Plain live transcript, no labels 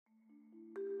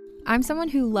I'm someone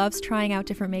who loves trying out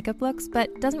different makeup looks,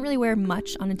 but doesn't really wear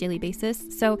much on a daily basis,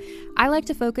 so I like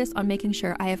to focus on making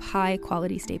sure I have high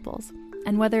quality staples.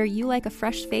 And whether you like a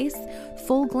fresh face,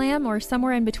 full glam, or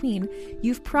somewhere in between,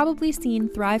 you've probably seen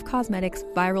Thrive Causemetics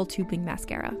Viral Tubing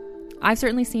Mascara. I've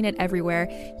certainly seen it everywhere.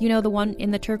 You know, the one in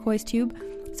the turquoise tube?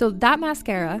 So that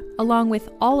mascara, along with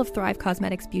all of Thrive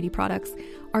Causemetics beauty products,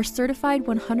 are certified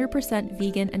 100%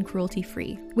 vegan and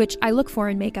cruelty-free, which I look for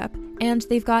in makeup, and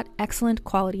they've got excellent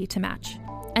quality to match.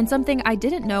 And something I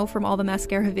didn't know from all the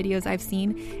mascara videos I've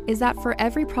seen is that for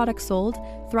every product sold,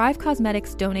 Thrive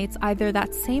Causemetics donates either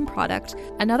that same product,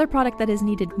 another product that is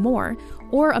needed more,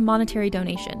 or a monetary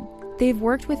donation. They've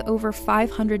worked with over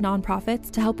 500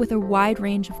 nonprofits to help with a wide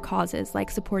range of causes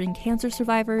like supporting cancer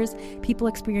survivors, people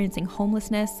experiencing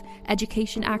homelessness,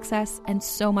 education access, and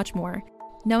so much more.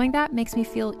 Knowing that makes me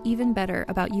feel even better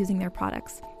about using their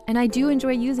products. And I do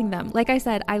enjoy using them. Like I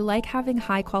said, I like having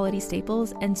high quality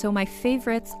staples, and so my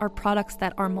favorites are products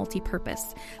that are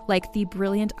multi-purpose, like the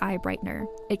Brilliant Eye Brightener.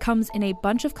 It comes in a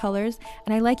bunch of colors,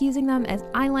 and I like using them as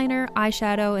eyeliner,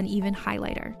 eyeshadow, and even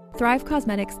highlighter. Thrive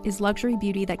Causemetics is luxury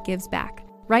beauty that gives back.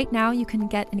 Right now, you can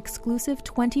get an exclusive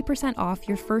 20% off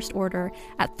your first order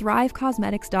at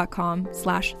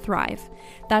thrivecausemetics.com/thrive.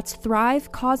 That's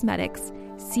Thrive Causemetics,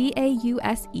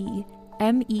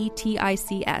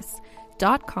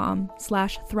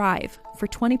 CAUSEMETICS.com/thrive for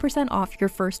 20% off your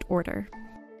first order.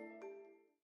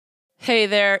 Hey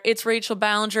there, it's Rachel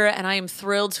Ballinger, and I am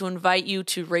thrilled to invite you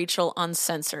to Rachel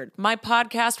Uncensored, my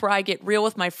podcast where I get real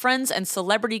with my friends and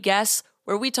celebrity guests,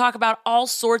 where we talk about all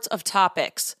sorts of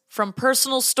topics. From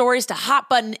personal stories to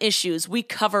hot-button issues, we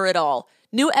cover it all.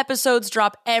 New episodes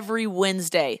drop every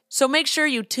Wednesday, so make sure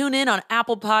you tune in on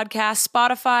Apple Podcasts,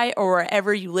 Spotify, or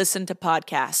wherever you listen to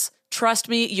podcasts. Trust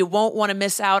me, you won't want to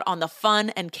miss out on the fun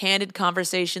and candid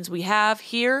conversations we have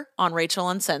here on Rachel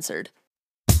Uncensored.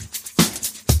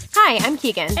 Hi, I'm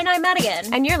Keegan. And I'm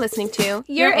Madigan. And you're listening to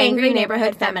Your Angry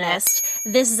Neighborhood Feminist.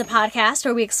 This is a podcast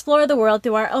where we explore the world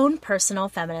through our own personal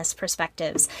feminist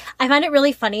perspectives. I find it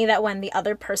really funny that when the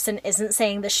other person isn't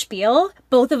saying the spiel,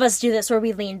 both of us do this where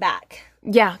we lean back.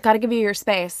 Yeah, gotta give you your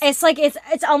space. It's like, it's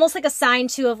almost like a sign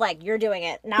too of like, you're doing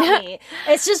it, not me.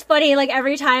 It's just funny, like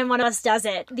every time one of us does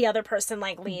it, the other person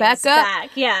like leans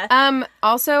back. Yeah.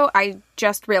 Also, I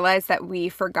just realized that we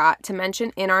forgot to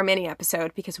mention in our mini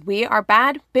episode, because we are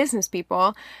bad business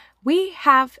people, we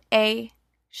have a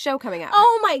show coming up.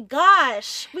 Oh my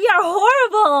gosh, we are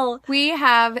horrible. We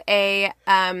have a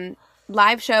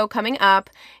live show coming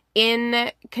up in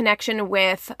connection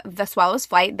with the Swallows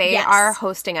Flight. They are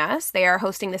hosting us. They are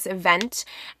hosting this event,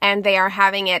 and they are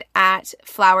having it at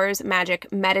Flowers Magic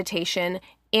Meditation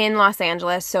in Los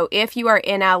Angeles. So if you are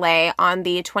in LA on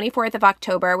the 24th of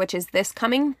October, which is this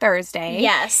coming Thursday,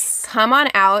 come on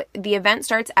out. The event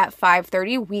starts at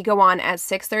 5:30. We go on at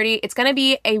 6:30. It's going to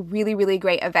be a really, really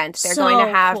great event. They're going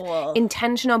to have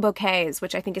intentional bouquets,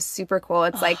 which I think is super cool.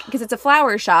 It's like, because it's a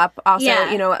flower shop, also,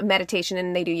 you know, meditation,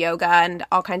 and they do yoga and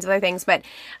all kinds of other things, but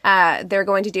they're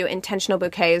going to do intentional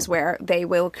bouquets where they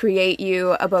will create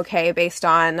you a bouquet based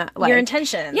on like your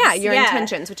intentions. Yeah, your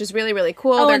intentions, which is really, really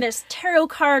cool. Oh, and there's tarot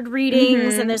card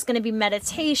readings, and there's going to be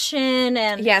meditation,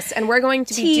 and yes, and we're going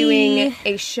to be doing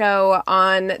a show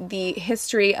on the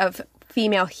history of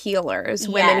female healers,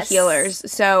 women healers.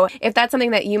 So if that's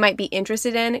something that you might be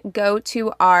interested in, go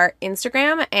to our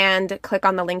Instagram and click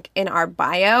on the link in our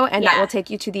bio, and that will take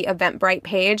you to the Eventbrite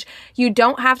page. You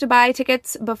don't have to buy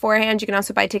tickets beforehand. You can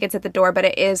also buy tickets at the door, but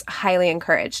it is highly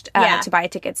encouraged to buy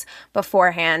tickets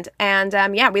beforehand. And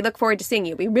we look forward to seeing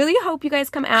you. We really hope you guys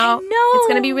come out. I know. It's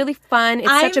going to be really fun.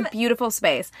 It's such a beautiful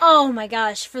space. Oh my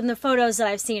gosh. From the photos that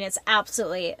I've seen, it's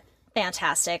absolutely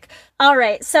fantastic. All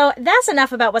right, so that's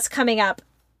enough about what's coming up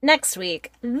next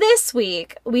week. This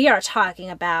week, we are talking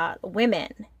about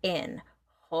women in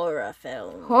horror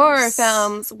films. Horror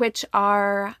films, which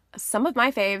are some of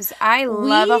my faves. I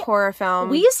love a horror film.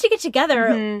 We used to get together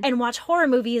and watch horror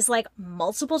movies like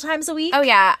multiple times a week. Oh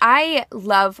yeah, I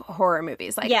love horror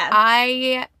movies. Like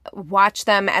I watch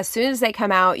them as soon as they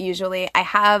come out, usually. I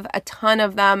have a ton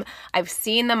of them. I've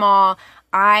seen them all.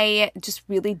 I just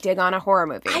really dig on a horror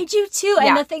movie. I do too.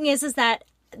 And the thing is that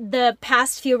the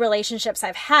past few relationships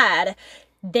I've had,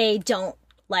 they don't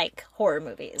like horror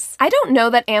movies. I don't know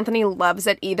that Anthony loves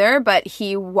it either, but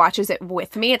he watches it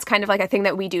with me. It's kind of like a thing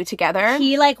that we do together.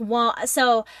 He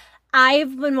so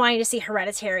I've been wanting to see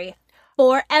Hereditary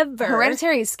forever.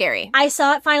 Hereditary is scary. I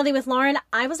saw it finally with Lauren.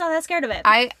 I was not that scared of it.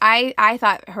 I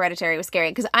thought Hereditary was scary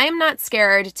because I'm not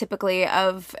scared typically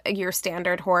of your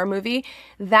standard horror movie.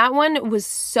 That one was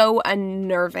so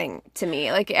unnerving to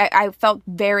me. Like, I felt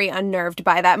very unnerved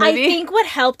by that movie. I think what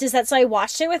helped is that, so I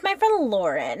watched it with my friend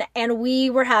Lauren, and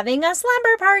we were having a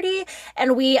slumber party,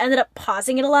 and we ended up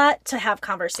pausing it a lot to have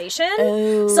conversation.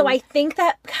 Oh. So I think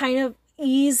that kind of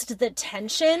eased the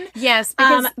tension. Yes,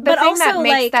 because the but thing also, that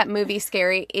makes like, that movie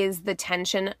scary is the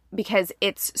tension, because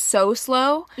it's so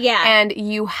slow. Yeah. And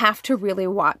you have to really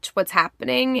watch what's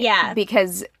happening. Yeah.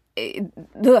 Because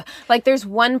like, there's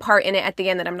one part in it at the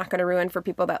end that I'm not going to ruin for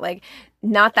people that, like,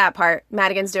 not that part.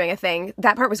 Madigan's doing a thing.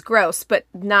 That part was gross, but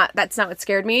that's not what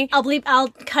scared me. I'll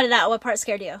cut it out. What part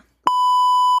scared you?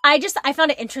 I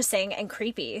found it interesting and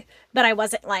creepy, but I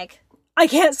wasn't like, I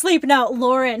can't sleep now.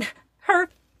 Lauren, her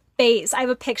face. I have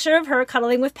a picture of her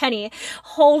cuddling with Penny,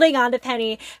 holding on to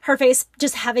Penny, her face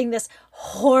just having this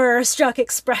horror-struck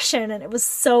expression, and it was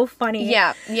so funny.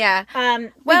 Yeah.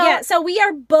 Well, yeah, so we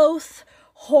are both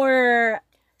horror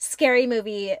scary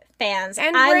movie fans.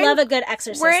 And I love a good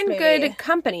Exorcist movie. movie. We're in good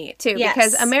company, too, Yes.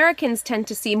 because Americans tend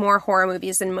to see more horror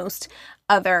movies than most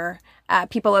other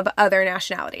people of other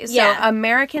nationalities. Yeah. So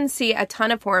Americans see a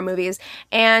ton of horror movies,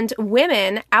 and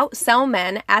women outsell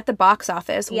men at the box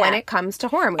office when it comes to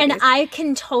horror movies. And I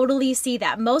can totally see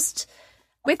that.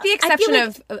 With the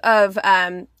exception of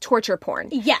torture porn.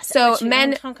 Yes. So which you men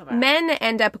won't talk about.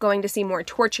 end up going to see more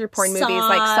torture porn movies Saw,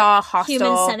 like Saw, Hostel.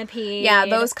 Human Centipede. Yeah,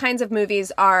 those kinds of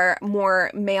movies are more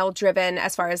male-driven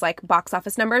as far as, like, box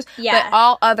office numbers. Yeah. But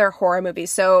all other horror movies,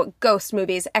 so ghost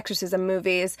movies, exorcism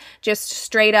movies, just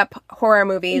straight-up horror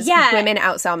movies, women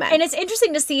outsell men. And it's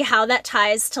interesting to see how that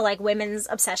ties to, like, women's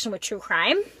obsession with true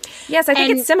crime. Yes, I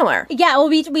think it's similar. Yeah, well,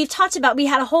 we've talked about, we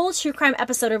had a whole true crime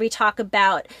episode where we talk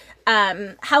about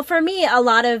how, for me, a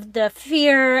lot of the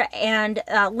fear and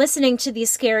listening to these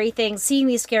scary things, seeing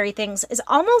these scary things, is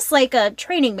almost like a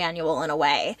training manual in a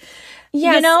way.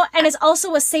 Yes. You know, and it's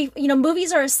also a safe,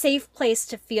 movies are a safe place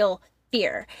to feel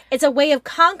fear. It's a way of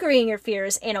conquering your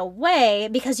fears in a way,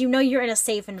 because you're in a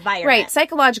safe environment. Right.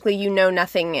 Psychologically,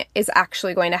 nothing is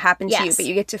actually going to happen to you, but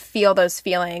you get to feel those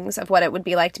feelings of what it would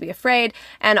be like to be afraid.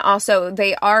 And also,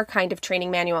 they are kind of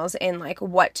training manuals in, like,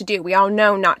 what to do. We all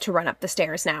know not to run up the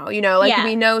stairs now. We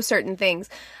know certain things.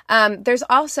 There's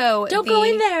also Don't go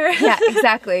in there. Yeah,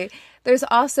 exactly. There's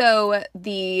also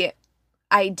the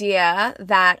idea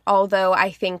that, although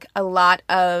I think a lot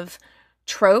of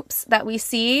tropes that we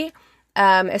see,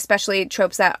 especially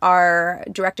tropes that are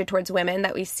directed towards women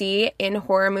that we see in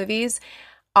horror movies,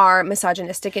 are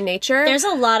misogynistic in nature. There's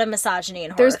a lot of misogyny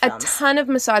in horror There's films. a ton of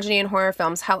misogyny in horror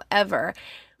films. However,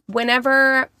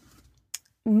 whenever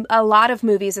a lot of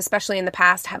movies, especially in the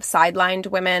past, have sidelined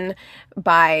women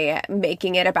by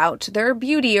making it about their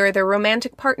beauty or their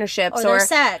romantic partnerships or their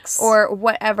sex or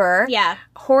whatever. Yeah.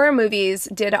 Horror movies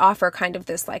did offer kind of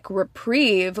this, like,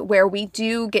 reprieve where we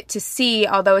do get to see,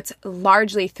 although it's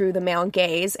largely through the male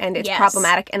gaze and it's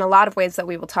problematic in a lot of ways that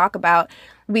we will talk about,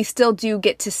 we still do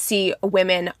get to see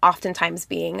women oftentimes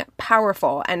being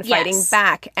powerful and fighting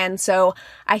back. And so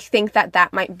I think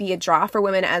that might be a draw for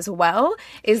women as well,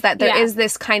 is that there is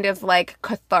this kind of, like,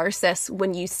 catharsis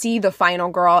when you see the final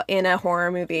girl in a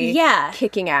horror movie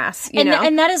kicking ass, you know?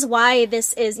 And that is why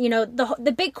this is,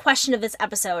 the big question of this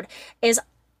episode is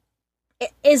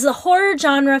the horror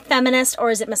genre feminist or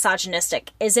is it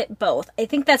misogynistic? Is it both? I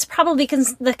think that's probably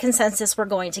the consensus we're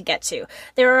going to get to.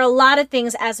 There are a lot of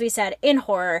things, as we said, in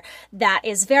horror that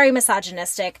is very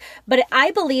misogynistic, but I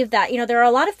believe that, there are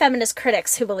a lot of feminist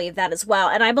critics who believe that as well.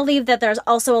 And I believe that there's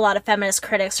also a lot of feminist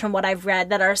critics, from what I've read,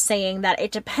 that are saying that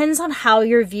it depends on how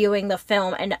you're viewing the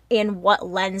film and in what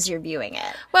lens you're viewing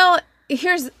it. Well,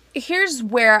 here's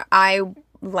where I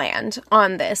land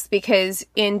on this, because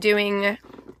in doing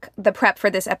the prep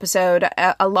for this episode,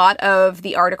 a lot of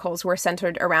the articles were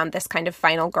centered around this kind of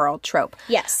final girl trope.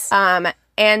 Yes.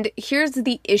 And here's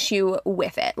the issue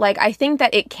with it. Like, I think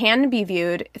that it can be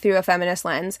viewed through a feminist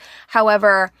lens.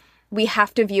 However, we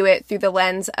have to view it through the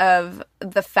lens of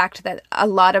the fact that a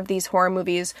lot of these horror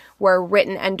movies were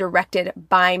written and directed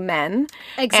by men.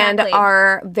 Exactly. And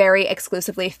are very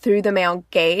exclusively through the male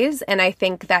gaze. And I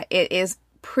think that it is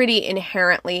pretty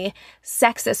inherently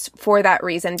sexist for that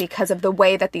reason, because of the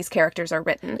way that these characters are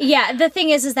written. Yeah, the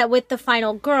thing is that with the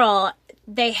final girl,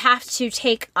 they have to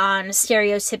take on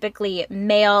stereotypically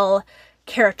male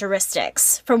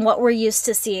characteristics from what we're used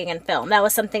to seeing in film. That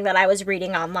was something that I was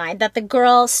reading online, that the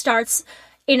girl starts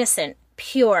innocent,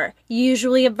 pure,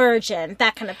 usually a virgin,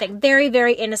 that kind of thing. Very,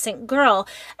 very innocent girl.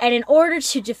 And in order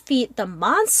to defeat the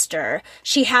monster,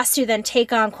 she has to then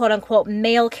take on quote unquote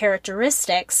male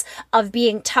characteristics of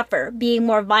being tougher, being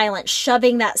more violent,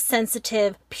 shoving that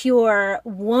sensitive, pure,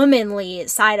 womanly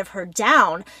side of her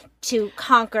down to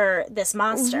conquer this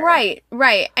monster. Right.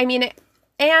 I mean,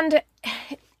 and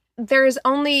there's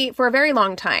only, for a very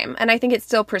long time, and I think it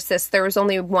still persists, there was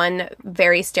only one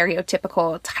very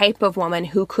stereotypical type of woman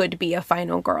who could be a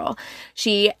final girl.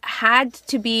 She had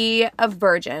to be a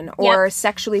virgin or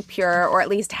sexually pure, or at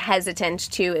least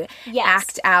hesitant to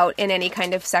act out in any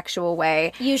kind of sexual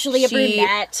way. Usually a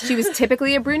brunette. She was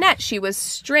typically a brunette. She was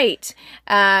straight.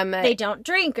 They don't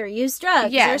drink or use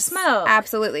drugs or smoke.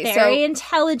 Absolutely. Very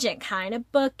intelligent, kind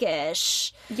of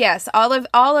bookish. Yes,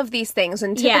 all of these things.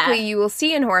 And typically you will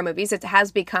see in horror movies, it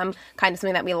has become kind of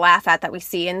something that we laugh at, that we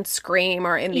see in Scream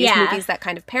or in these movies that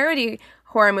kind of parody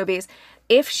horror movies.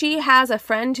 If she has a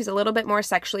friend who's a little bit more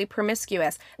sexually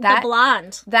promiscuous, the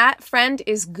blonde, that friend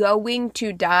is going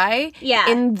to die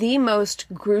in the most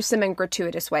gruesome and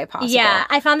gratuitous way possible. Yeah,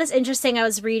 I found this interesting. I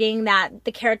was reading that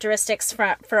the characteristics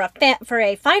for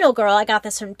a final girl, I got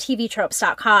this from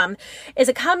tvtropes.com, is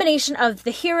a combination of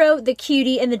the hero, the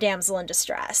cutie, and the damsel in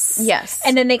distress. Yes.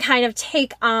 And then they kind of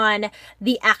take on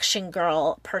the action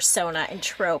girl persona and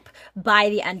trope by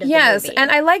the end of the movie. Yes,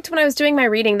 and I liked when I was doing my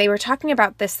reading, they were talking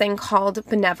about this thing called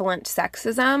benevolent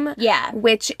sexism,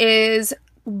 which is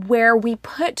where we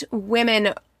put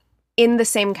women in the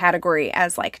same category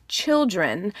as like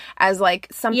children, as like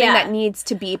something that needs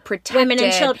to be protected.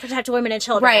 Protect women and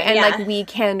children. Right, and like we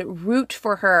can root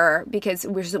for her because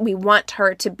we want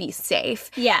her to be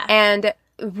safe. Yeah. And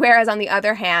whereas on the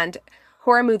other hand,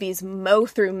 horror movies mow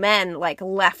through men like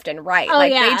left and right.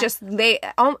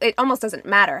 It almost doesn't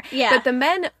matter. Yeah. But the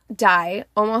men die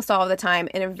almost all the time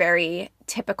in a very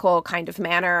typical kind of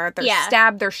manner. They're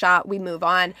stabbed, they're shot, we move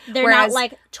on. They're not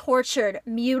like tortured,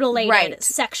 mutilated,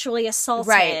 sexually assaulted.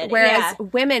 Right. Whereas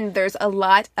women, there's a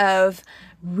lot of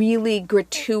really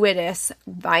gratuitous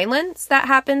violence that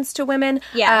happens to women,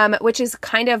 which is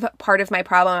kind of part of my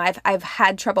problem. I've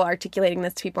had trouble articulating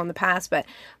this to people in the past, but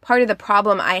part of the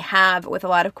problem I have with a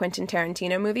lot of Quentin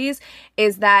Tarantino movies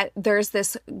is that there's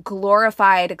this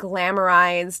glorified,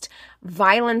 glamorized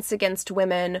violence against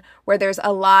women where there's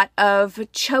a lot of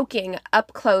choking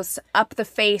up close, up the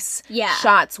face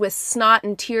shots with snot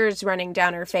and tears running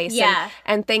down her face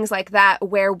and things like that,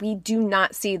 where we do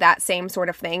not see that same sort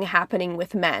of thing happening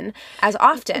with men as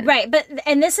often. Right,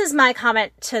 and this is my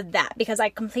comment to that, because I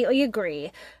completely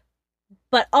agree.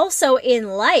 But also in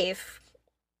life,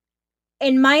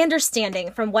 in my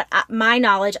understanding from what my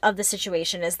knowledge of the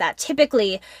situation is, that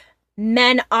typically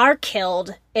men are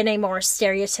killed in a more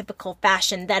stereotypical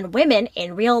fashion than women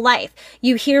in real life.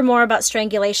 You hear more about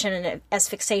strangulation and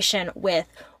asphyxiation with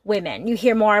women. You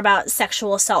hear more about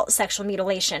sexual assault, sexual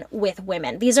mutilation with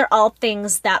women. These are all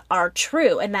things that are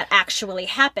true and that actually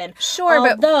happen.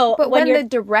 Sure, but when the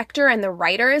director and the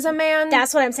writer is a man...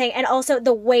 That's what I'm saying. And also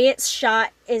the way it's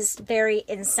shot is very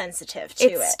insensitive to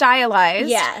it. It's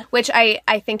stylized, which I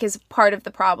think is part of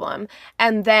the problem.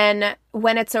 And then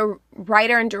when it's a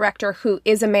writer and director who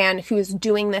is a man who's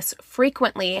doing this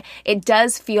frequently, it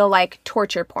does feel like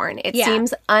torture porn. It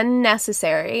seems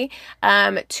unnecessary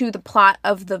to the plot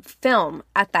of the film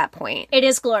at that point. It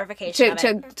is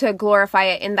glorification to glorify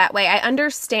it in that way. I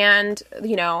understand,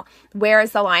 where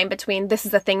is the line between this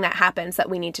is a thing that happens that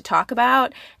we need to talk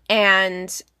about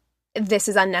and this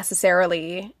is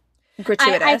unnecessarily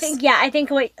gratuitous. I think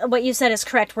what you said is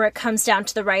correct, where it comes down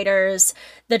to the writers,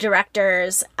 the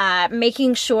directors,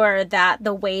 making sure that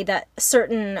the way that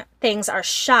certain things are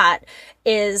shot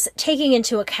is taking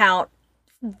into account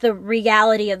the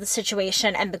reality of the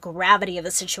situation and the gravity of the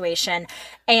situation,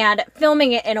 and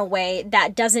filming it in a way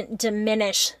that doesn't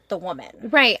diminish the woman.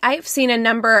 Right. I've seen a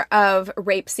number of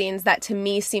rape scenes that to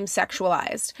me seem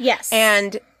sexualized. Yes.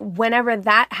 And whenever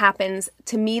that happens,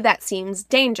 to me that seems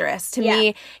dangerous. To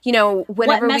me, whenever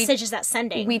what message is that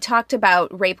sending? We talked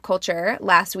about rape culture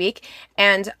last week,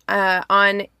 and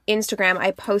on Instagram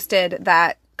I posted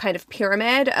that kind of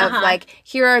pyramid of like,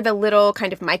 here are the little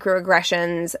kind of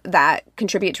microaggressions that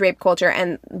contribute to rape culture,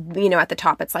 and at the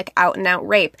top it's like out and out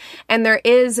rape, and there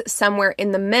is somewhere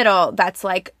in the middle that's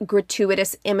like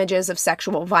gratuitous images of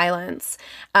sexual violence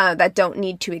that don't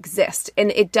need to exist. And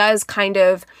it does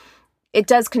contribute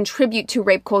to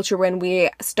rape culture when we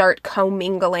start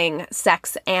commingling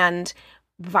sex and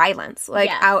violence, like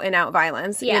out and out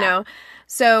violence, Yeah. you know?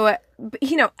 So,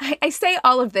 you know, I say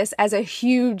all of this as a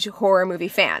huge horror movie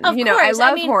fan. Of you know, course. I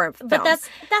love horror films. But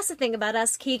that's the thing about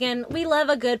us, Keegan. We love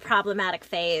a good problematic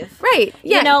fave. Right.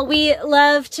 Yeah. You know, we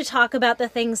love to talk about the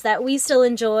things that we still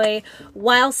enjoy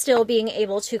while still being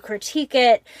able to critique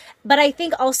it. But I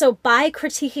think also by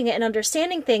critiquing it and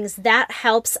understanding things, that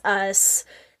helps us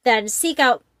then seek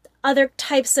out other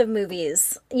types of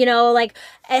movies. You know, like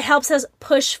it helps us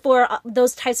push for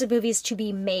those types of movies to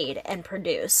be made and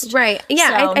produced. Right.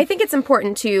 Yeah. So, I think it's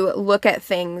important to look at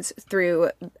things through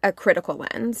a critical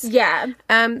lens. yeah.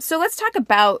 So let's talk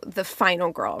about The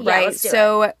Final Girl, Yeah, right? let's do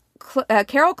So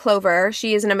Carol Clover,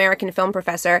 she is an American film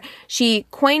professor. She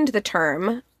coined the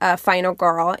term Final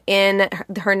Girl in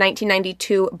her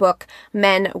 1992 book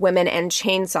Men, Women, and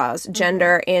Chainsaws: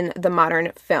 Gender in the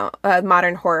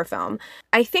Modern Horror Film.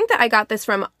 I think that I got this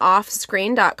from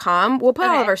offscreen.com. We'll put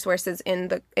all of our sources in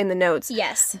the notes.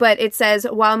 Yes. But it says,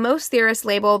 while most theorists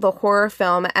label the horror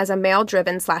film as a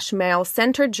male-driven /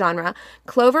 male-centered genre,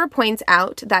 Clover points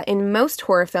out that in most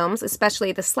horror films,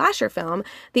 especially the slasher film,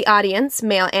 the audience,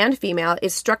 male and female,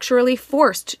 is structurally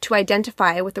forced to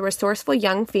identify with the resourceful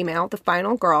young female, the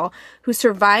final girl, who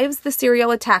survives the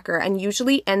serial attacker and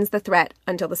usually ends the threat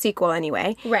until the sequel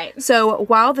anyway. Right. So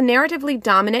while the narratively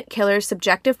dominant killer's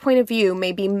subjective point of view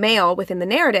may be male within the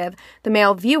narrative, the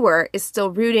male viewer is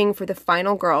still rooting for the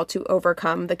final girl to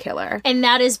overcome the killer. And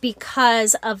that is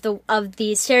because of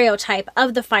the stereotype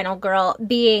of the final girl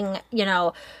being, you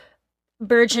know,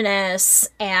 virginous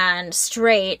and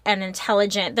straight and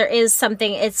intelligent. There is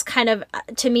something, it's kind of,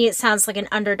 to me, it sounds like an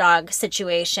underdog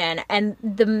situation. And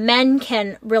the men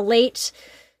can relate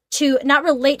to, not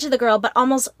relate to the girl, but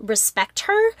almost respect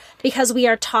her, because we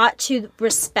are taught to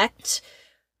respect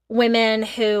women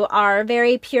who are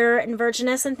very pure and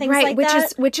virginous and things like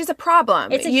that. Which is a problem.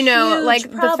 It's a you know, huge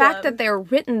like problem. The fact that they're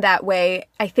written that way,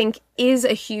 I think, is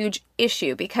a huge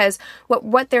issue, because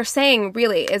what they're saying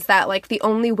really is that, like, the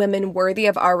only women worthy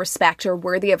of our respect or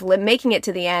worthy of making it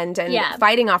to the end and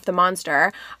fighting off the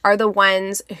monster are the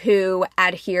ones who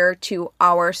adhere to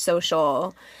our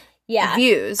social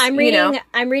views. I'm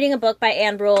reading a book by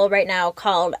Anne Rule right now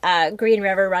called Green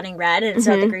River Running Red, and it's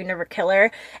about the Green River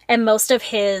Killer. And most of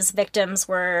his victims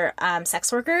were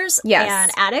sex workers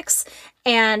and addicts.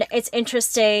 And it's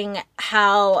interesting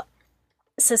how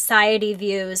society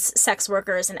views sex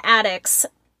workers and addicts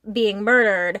being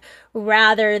murdered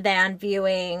rather than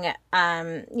viewing,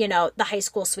 the high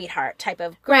school sweetheart type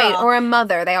of girl. Right, or a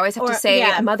mother. They always have to say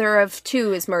a mother of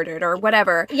two is murdered or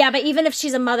whatever. Yeah, but even if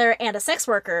she's a mother and a sex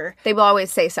worker, they will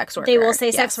always say sex worker. They will say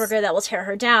sex worker. That will tear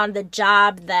her down. The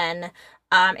job then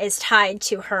is tied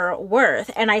to her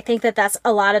worth. And I think that that's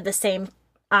a lot of the same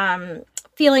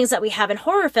feelings that we have in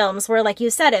horror films, where, like you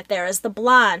said, if there is the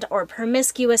blonde or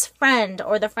promiscuous friend,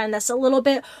 or the friend that's a little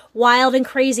bit wild and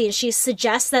crazy, and she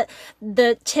suggests that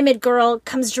the timid girl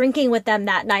comes drinking with them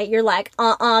that night, you're like,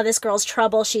 this girl's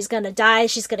trouble. She's going to die.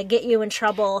 She's going to get you in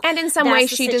trouble. And in some way,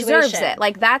 she deserves it.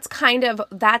 Like, that's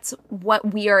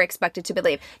what we are expected to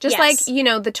believe. Just like, you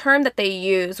know, the term that they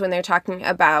use when they're talking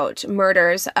about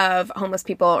murders of homeless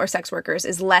people or sex workers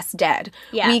is less dead.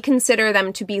 Yeah. We consider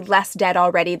them to be less dead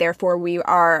already, therefore we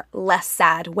are less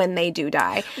sad when they do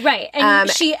die. Right.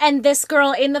 And this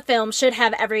girl in the film should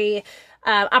have every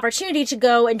opportunity to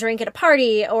go and drink at a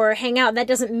party or hang out. That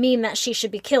doesn't mean that she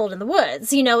should be killed in the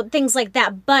woods, you know, things like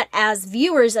that. But as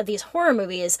viewers of these horror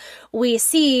movies, we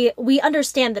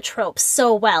understand the tropes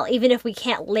so well. Even if we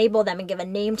can't label them and give a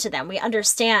name to them, we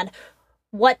understand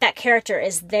what that character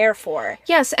is there for.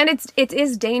 Yes, and it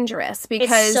is dangerous, because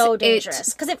it's so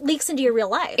dangerous because it leaks into your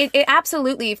real life. It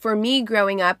absolutely, for me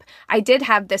growing up, I did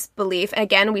have this belief.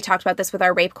 Again, we talked about this with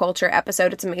our rape culture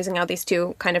episode. It's amazing how these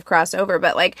two kind of cross over,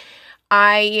 but like,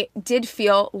 I did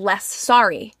feel less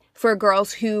sorry for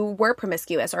girls who were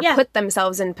promiscuous or put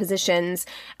themselves in positions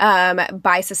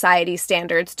by society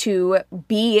standards to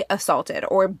be assaulted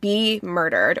or be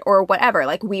murdered or whatever.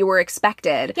 Like, we were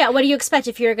expected. Yeah, what do you expect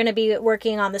if you're going to be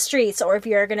working on the streets, or if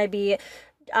you're going to be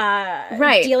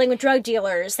dealing with drug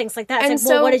dealers, things like that? It's and like,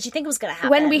 so well, what did you think was going to happen?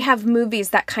 When we have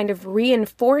movies that kind of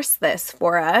reinforce this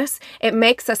for us, it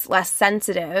makes us less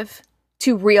sensitive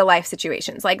to real life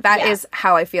situations. Like, that is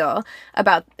how I feel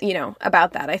about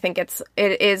that. I think it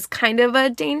is kind of a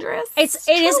dangerous.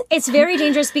 It's very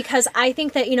dangerous, because I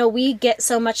think that, you know, we get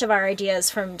so much of our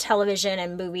ideas from television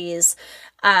and movies,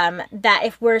 that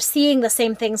if we're seeing the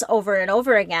same things over and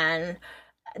over again,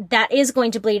 that is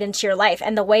going to bleed into your life.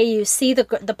 And the way you see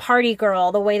the party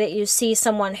girl, the way that you see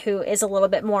someone who is a little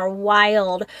bit more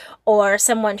wild, or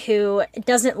someone who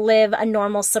doesn't live a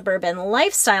normal suburban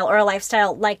lifestyle or a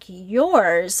lifestyle like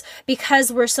yours,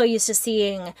 because we're so used to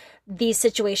seeing these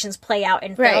situations play out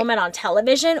in film and on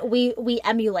television, we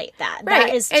emulate that. Right.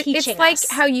 That is teaching us. It's like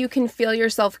how you can feel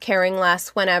yourself caring less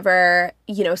whenever,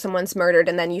 you know, someone's murdered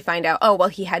and then you find out, oh, well,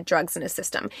 he had drugs in his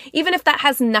system. Even if that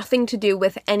has nothing to do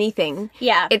with anything.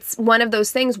 Yeah. It's one of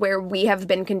those things where we have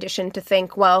been conditioned to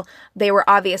think, well, they were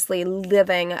obviously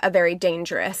living a very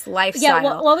dangerous lifestyle.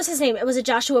 Yeah, what was his name? Was it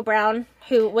Joshua Brown,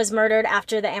 who was murdered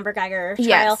after the Amber Geiger trial?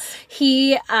 Yes.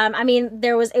 He, I mean,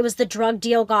 it was the drug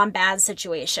deal gone bad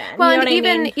situation. Well, you know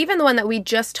and even the one that we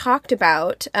just talked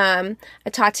about,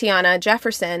 Tatiana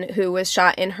Jefferson, who was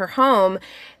shot in her home,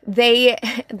 the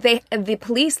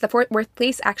Fort Worth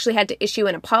police actually had to issue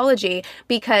an apology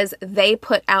because they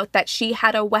put out that she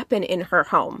had a weapon in her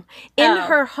home.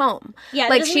 Her home. Yeah,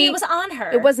 like it was on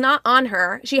her. It was not on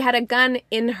her. She had a gun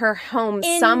in her home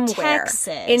somewhere.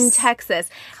 In Texas.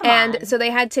 So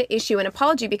they had to issue an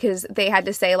apology because they had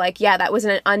to say, like, yeah, that was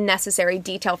an unnecessary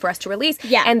detail for us to release.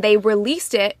 Yeah. And they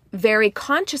released it very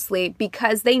consciously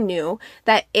because they knew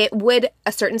that a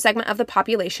certain segment of the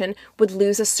population would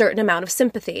lose a certain amount of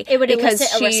sympathy. It would because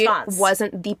elicit a response. She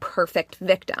wasn't the perfect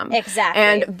victim. Exactly.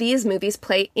 And these movies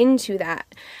play into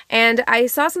that. And I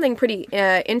saw something pretty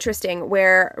interesting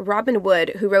where Robin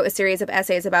Wood, who wrote a series of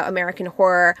essays about American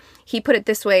horror, he put it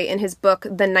this way in his book,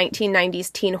 The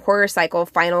 1990s Teen Horror Cycle,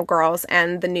 Final Girls,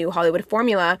 and the New Hollywood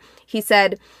Formula. He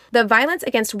said, "The violence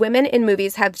against women in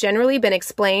movies have generally been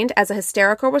explained as a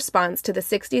hysterical response to the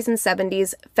 60s and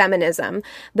 70s feminism.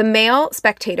 The male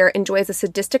spectator enjoys a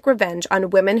sadistic revenge on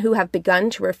women who have begun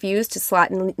to refuse to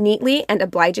slot neatly and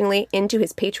obligingly into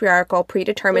his patriarchal,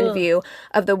 predetermined view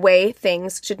of the way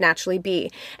things should naturally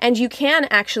be." And you can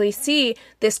actually see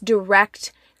this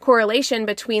direct correlation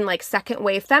between, like, second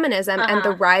wave feminism and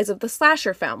the rise of the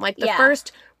slasher film. Like, the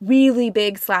first really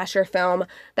big slasher film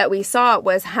that we saw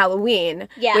was Halloween,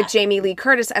 with Jamie Lee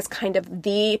Curtis as kind of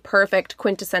the perfect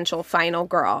quintessential final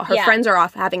girl. Her friends are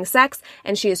off having sex,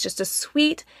 and she is just a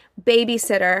sweet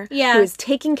babysitter who is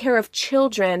taking care of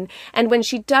children. And when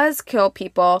she does kill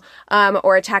people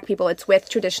or attack people, it's with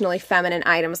traditionally feminine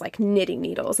items like knitting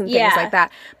needles and things like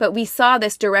that. But we saw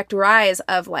this direct rise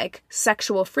of, like,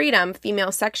 sexual freedom,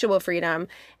 female sexual freedom,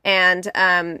 and,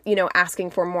 asking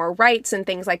for more rights and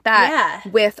things like that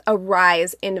with a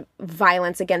rise in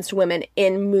violence against women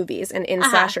in movies and in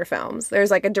slasher films.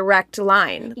 There's, like, a direct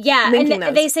line. Yeah,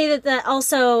 and they say that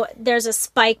also there's a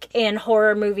spike in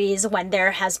horror movies when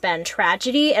there has been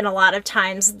tragedy, and a lot of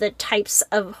times the types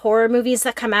of horror movies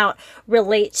that come out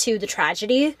relate to the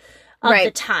tragedy of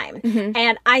the time. Mm-hmm.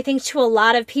 And I think to a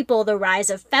lot of people, the rise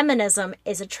of feminism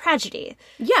is a tragedy.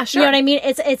 Yeah, sure. You know what I mean?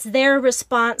 It's their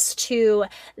response to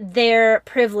their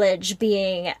privilege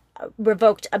being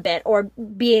revoked a bit or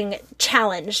being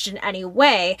challenged in any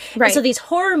way. Right. And so these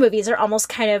horror movies are almost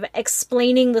kind of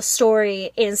explaining the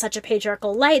story in such a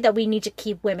patriarchal light that we need to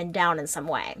keep women down in some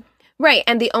way. Right,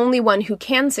 and the only one who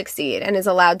can succeed and is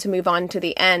allowed to move on to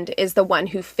the end is the one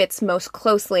who fits most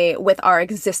closely with our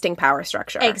existing power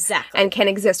structure. Exactly. And can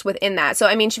exist within that. So,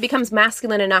 I mean, she becomes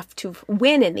masculine enough to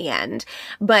win in the end,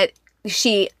 but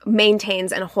she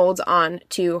maintains and holds on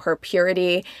to her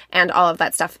purity and all of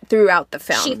that stuff throughout the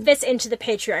film. She fits into the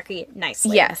patriarchy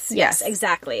nicely. Yes,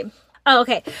 exactly. Oh,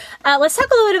 okay. Let's talk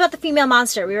a little bit about the female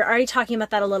monster. We were already talking about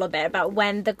that a little bit, about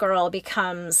when the girl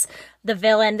becomes the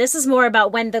villain. This is more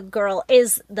about when the girl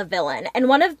is the villain. And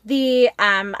one of the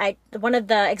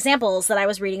examples that I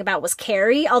was reading about was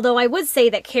Carrie. Although I would say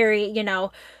that Carrie,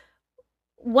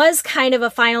 was kind of a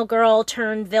final girl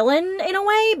turned villain in a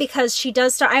way, because she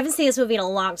does start. I haven't seen this movie in a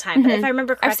long time, but if I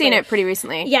remember correctly, I've seen it pretty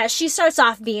recently. Yeah, she starts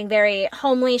off being very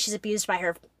homely. She's abused by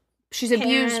her. She's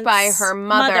abused by her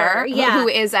mother, who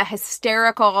is a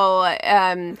hysterical,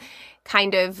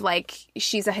 kind of like,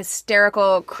 she's a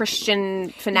hysterical Christian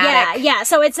fanatic. Yeah.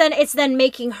 So it's then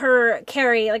making her,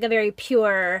 Carrie, like a very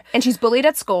pure, and she's bullied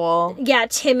at school. Yeah,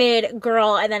 timid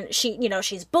girl, and then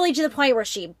she's bullied to the point where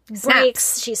she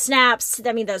breaks, she snaps.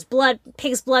 I mean, there's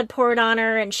pig's blood poured on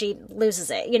her, and she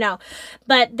loses it.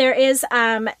 But there is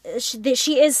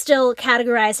she is still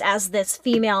categorized as this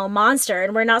female monster,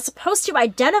 and we're not supposed to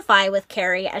identify with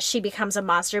Carrie as she becomes a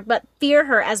monster, but fear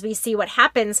her as we see what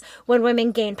happens when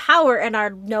women gain power and are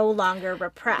no longer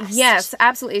repressed. Yes,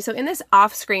 absolutely. So in this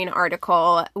Off-Screen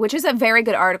article, which is a very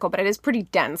good article, but it is pretty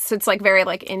dense. It's like very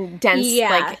like dense,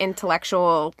 like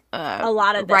intellectual a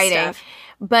lot of this writing. stuff.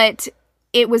 But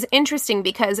it was interesting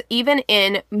because even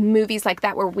in movies like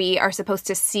that where we are supposed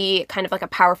to see kind of like a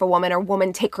powerful woman or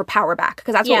woman take her power back,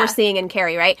 because that's what we're seeing in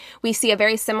Carrie, right? We see a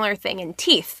very similar thing in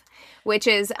Teeth, which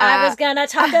is... I was gonna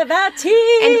talk about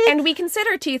Teeth! And we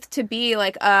consider Teeth to be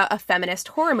like a feminist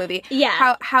horror movie.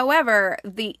 Yeah. However,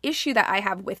 the issue that I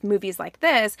have with movies like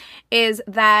this is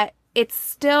that it's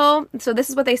still... So this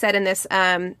is what they said in this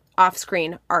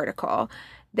off-screen article.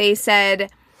 They said...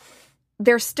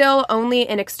 There's still only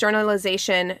an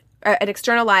externalized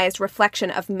reflection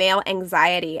of male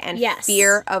anxiety and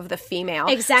fear of the female.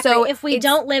 Exactly. So if we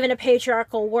don't live in a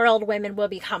patriarchal world, women will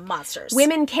become monsters.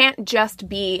 Women can't just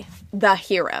be the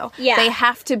hero. Yeah. They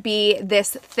have to be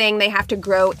this thing. They have to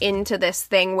grow into this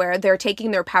thing where they're taking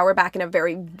their power back in a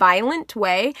very violent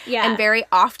way. Yeah. And very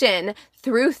often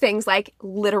through things like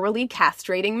literally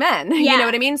castrating men. You know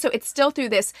what I mean? So it's still through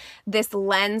this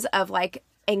lens of like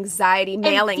anxiety,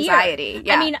 male anxiety.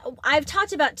 Yeah. I mean, I've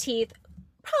talked about Teeth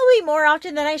probably more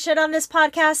often than I should on this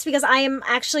podcast because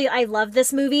I love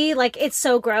this movie. Like, it's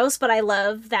so gross, but I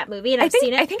love that movie, and I've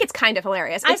seen it. I think it's kind of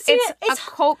hilarious. I've seen it. It's a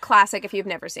cult classic if you've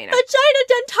never seen it. Vagina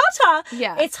dentata!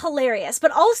 Yeah. It's hilarious.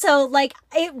 But also, like,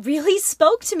 it really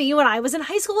spoke to me when I was in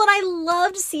high school, and I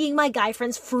loved seeing my guy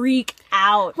friends freak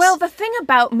out. Well, the thing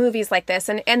about movies like this,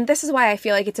 and this is why I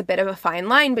feel like it's a bit of a fine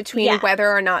line between whether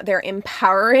or not they're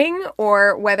empowering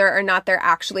or whether or not they're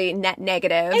actually net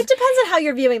negative. It depends on how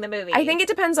you're viewing the movie. I think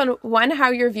it depends on, one, how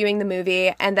you're viewing the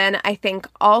movie, and then I think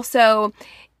also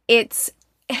it's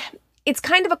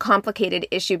kind of a complicated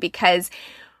issue because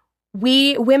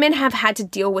we women have had to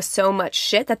deal with so much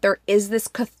shit that there is this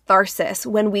catharsis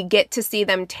when we get to see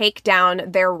them take down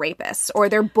their rapists or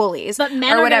their bullies. But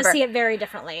men are going to see it very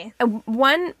differently.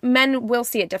 Men will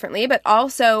see it differently, but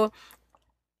also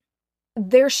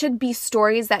there should be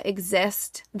stories that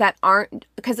exist that aren't,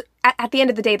 because at the end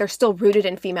of the day, they're still rooted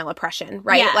in female oppression,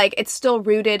 right? Yeah. Like, it's still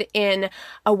rooted in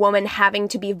a woman having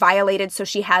to be violated so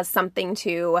she has something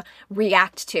to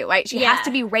react to, right? She has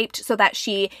to be raped so that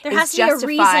there has to be a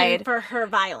reason for her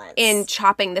violence in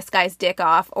chopping this guy's dick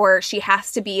off, or she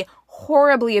has to be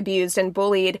horribly abused and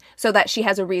bullied so that she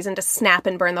has a reason to snap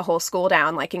and burn the whole school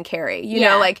down, like in Carrie, you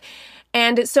know, like...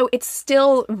 And so it's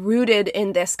still rooted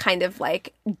in this kind of,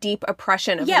 like, deep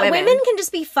oppression of women. Yeah, women can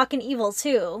just be fucking evil,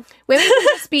 too. Women can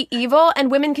just be evil, and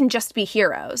women can just be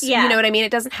heroes. Yeah. You know what I mean?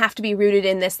 It doesn't have to be rooted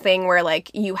in this thing where, like,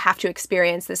 you have to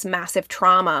experience this massive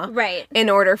trauma in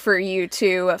order for you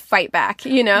to fight back,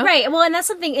 you know? Right. Well, and that's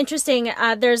something interesting.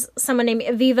 There's someone named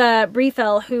Viva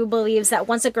Briefel who believes that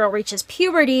once a girl reaches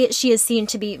puberty, she is seen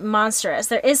to be monstrous.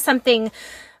 There is something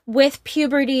with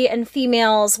puberty and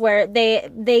females where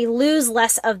they lose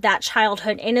less of that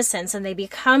childhood innocence and they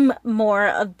become more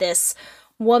of this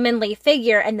womanly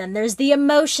figure, and then there's the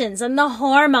emotions and the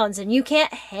hormones and you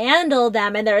can't handle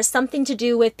them, and there is something to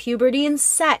do with puberty and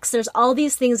sex. There's all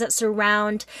these things that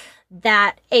surround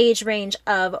that age range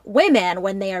of women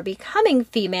when they are becoming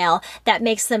female that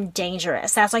makes them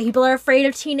dangerous. That's why people are afraid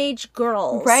of teenage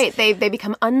girls. Right. They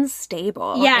become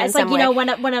unstable. Yeah, it's like, you know, when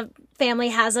a family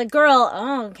has a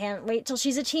girl, can't wait till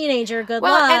she's a teenager. Good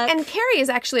luck. And Carrie is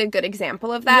actually a good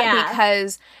example of that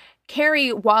because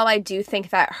Carrie, while I do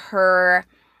think that her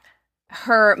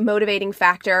motivating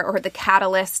factor or the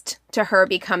catalyst to her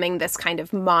becoming this kind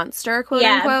of monster, quote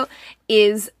unquote,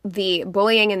 is the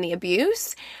bullying and the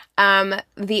abuse.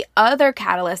 The other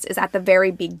catalyst is at the very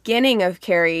beginning of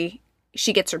Carrie.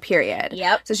 She gets her period.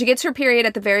 Yep. So she gets her period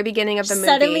at the very beginning of the movie.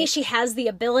 Suddenly she has the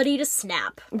ability to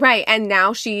snap. Right. And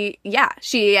now she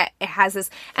has this.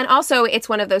 And also it's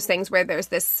one of those things where there's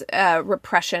this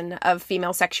repression of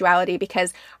female sexuality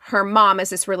because her mom is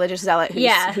this religious zealot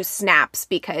who snaps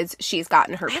because she's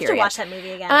gotten her period. I have to watch that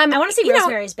movie again. I want to see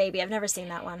Rosemary's Baby. I've never seen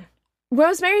that one.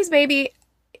 Rosemary's Baby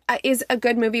is a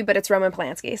good movie, but it's Roman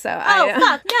Polanski, so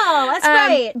fuck no, that's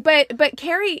right. But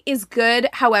Carrie is good.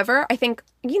 However, I think,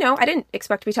 you know, I didn't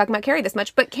expect to be talking about Carrie this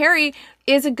much, but Carrie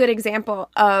is a good example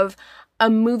of a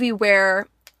movie where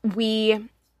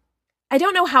I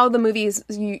don't know how the movie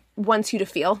wants you to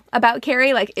feel about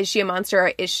Carrie. Like, is she a monster?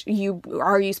 Or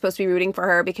are you supposed to be rooting for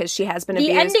her because she has been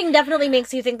abused? The ending definitely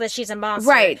makes you think that she's a monster.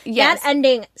 Right, yes. That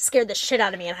ending scared the shit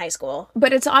out of me in high school.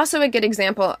 But it's also a good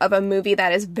example of a movie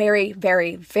that is very,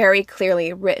 very, very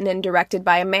clearly written and directed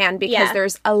by a man because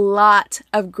there's a lot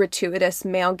of gratuitous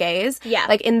male gaze. Yeah.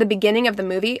 Like, in the beginning of the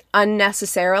movie,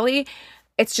 unnecessarily,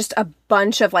 it's just a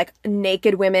bunch of, like,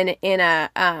 naked women in a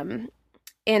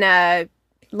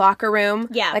locker room.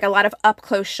 Yeah. Like a lot of up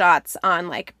close shots on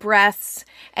like breasts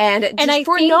and just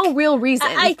for no real reason.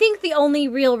 I think the only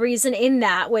real reason in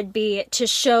that would be to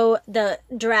show the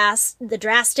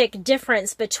drastic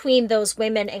difference between those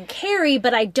women and Carrie,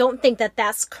 but I don't think that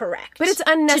that's correct. But it's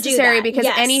unnecessary because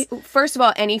yes. first of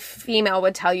all, any female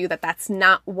would tell you that that's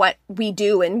not what we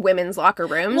do in women's locker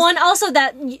rooms. Well, and also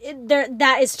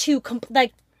that is too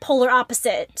polar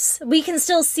opposites. We can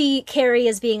still see Carrie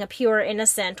as being a pure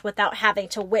innocent without having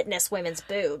to witness women's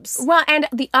boobs. Well, and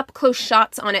the up-close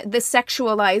shots on it, the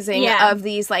sexualizing of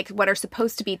these, like, what are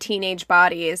supposed to be teenage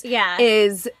bodies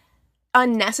is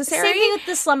unnecessary. Same thing with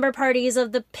the slumber parties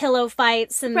of the pillow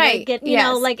fights and you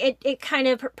know, like, it kind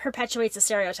of perpetuates a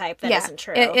stereotype that isn't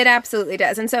true. It absolutely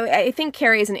does. And so I think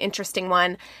Carrie is an interesting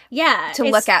one to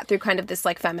look at through kind of this,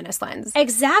 like, feminist lens.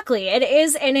 Exactly. It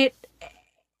is, and it...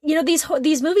 You know,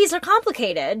 these movies are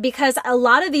complicated because a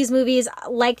lot of these movies,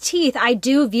 like Teeth, I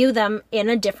do view them in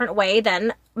a different way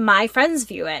than my friends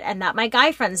view it and that my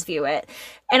guy friends view it.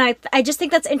 And I just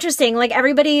think that's interesting. Like,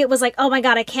 everybody was like, oh my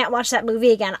God, I can't watch that movie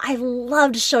again. I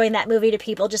loved showing that movie to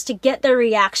people just to get their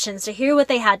reactions, to hear what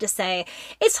they had to say.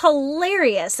 It's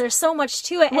hilarious. There's so much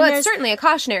to it. Well, and it's certainly a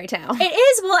cautionary tale. It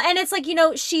is. Well, and it's like, you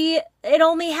know, it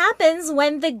only happens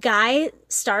when the guy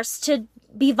starts to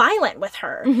be violent with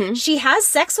her. Mm-hmm. She has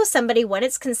sex with somebody when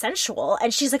it's consensual,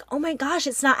 and she's like, oh my gosh,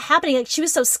 it's not happening. Like, she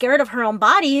was so scared of her own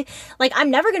body, like,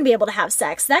 I'm never going to be able to have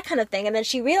sex, that kind of thing. And then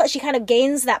she kind of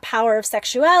gains that power of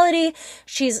sexuality.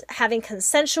 She's having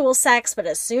consensual sex, but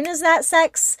as soon as that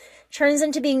sex turns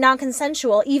into being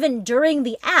non-consensual, even during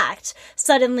the act,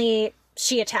 suddenly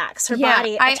she attacks. Her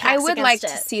body attacks I would like it.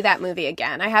 to see that movie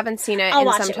again. I haven't seen it I'll in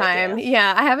watch some it with time. you.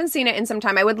 Yeah, I haven't seen it in some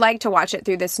time. I would like to watch it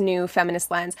through this new feminist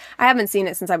lens. I haven't seen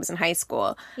it since I was in high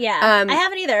school. Yeah, I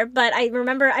haven't either, but I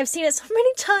remember I've seen it so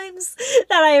many times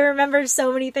that I remember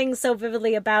so many things so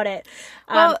vividly about it.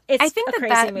 Well, it's I think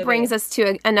that movie. brings us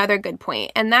to another good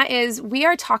point, and that is we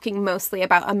are talking mostly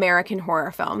about American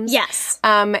horror films. Yes.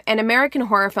 And American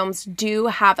horror films do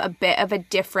have a bit of a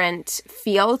different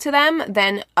feel to them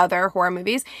than other horror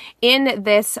movies. In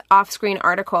this off-screen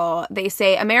article, they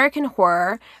say American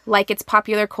horror, like its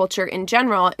popular culture in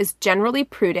general, is generally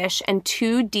prudish and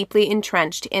too deeply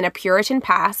entrenched in a Puritan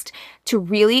past to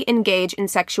really engage in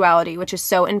sexuality, which is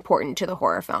so important to the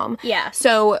horror film. Yeah.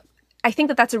 So I think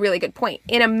that that's a really good point.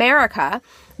 In America,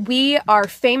 we are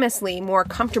famously more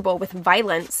comfortable with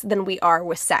violence than we are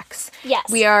with sex.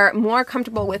 Yes. We are more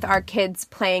comfortable with our kids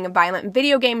playing violent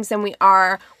video games than we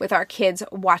are with our kids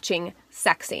watching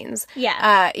sex scenes.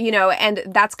 Yeah. You know, and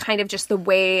that's kind of just the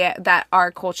way that our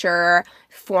culture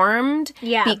formed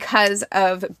because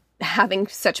of having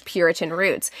such Puritan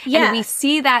roots. Yeah. And we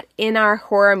see that in our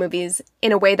horror movies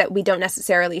in a way that we don't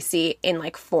necessarily see in,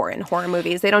 like, foreign horror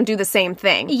movies. They don't do the same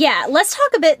thing. Yeah, let's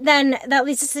talk a bit then, that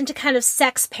leads us into kind of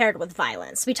sex paired with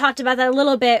violence. We talked about that a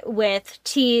little bit with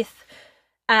Teeth.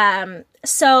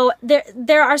 So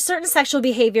there are certain sexual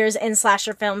behaviors in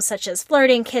slasher films such as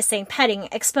flirting, kissing, petting,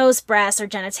 exposed breasts or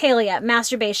genitalia,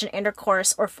 masturbation,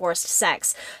 intercourse, or forced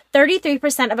sex.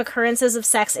 33% of occurrences of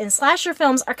sex in slasher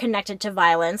films are connected to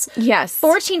violence. Yes.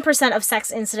 14% of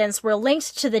sex incidents were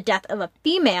linked to the death of a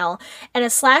female, and a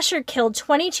slasher killed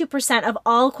 22% of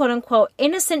all quote-unquote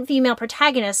innocent female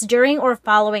protagonists during or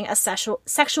following a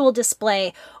sexual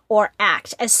display or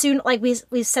act. As soon, like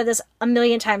we've said this a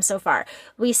million times so far,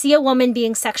 we see a woman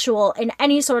being sexual in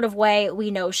any sort of way, we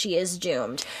know she is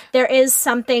doomed. There is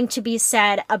something to be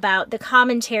said about the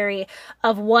commentary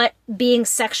of what being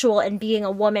sexual and being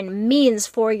a woman means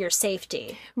for your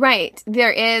safety. Right.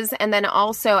 There is. And then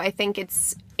also, I think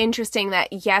it's interesting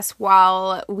that, yes,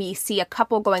 while we see a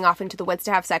couple going off into the woods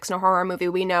to have sex in a horror movie,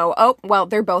 we know, oh, well,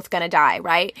 they're both going to die,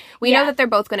 right? We know that they're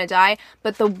both going to die,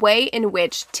 but the way in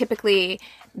which typically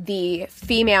the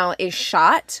female is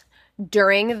shot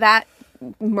during that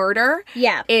murder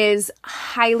is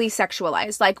highly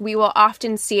sexualized. Like, we will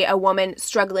often see a woman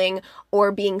struggling or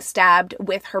being stabbed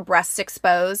with her breasts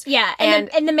exposed. Yeah, and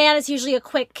the man is usually a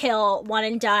quick kill, one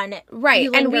and done. Right,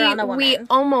 and we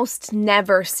almost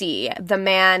never see the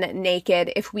man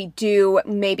naked. If we do,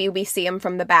 maybe we see him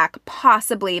from the back,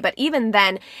 possibly. But even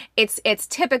then, it's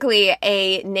typically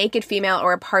a naked female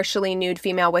or a partially nude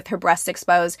female with her breasts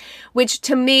exposed, which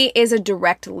to me is a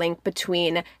direct link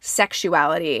between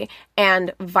sexuality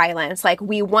and violence. Like,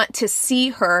 we want to see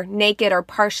her naked or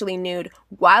partially nude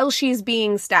while she's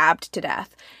being stabbed to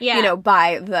death, you know,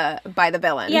 by the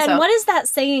villain. Yeah, and what is that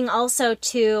saying also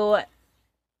to,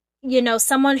 you know,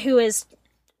 someone who is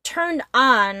turned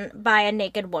on by a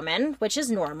naked woman, which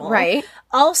is normal. Right.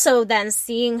 Also then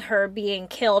seeing her being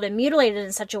killed and mutilated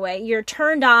in such a way, you're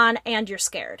turned on and you're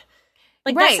scared.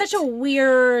 Like, that's such a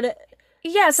weird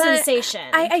sensation.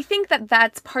 I think that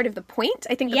that's part of the point.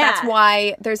 I think that that's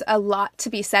why there's a lot to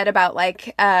be said about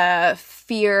like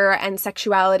fear and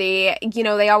sexuality. You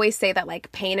know, they always say that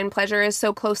like pain and pleasure is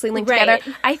so closely linked together.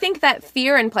 I think that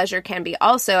fear and pleasure can be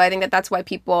also. I think that that's why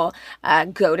people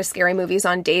go to scary movies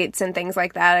on dates and things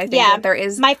like that. I think that there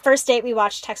is... My first date, we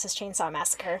watched Texas Chainsaw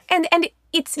Massacre. And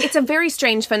it's a very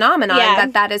strange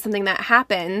phenomenon that is something that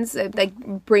happens, like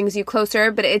brings you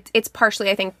closer, but it's partially,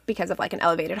 I think, because of like an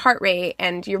elevated heart rate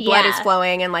and your blood is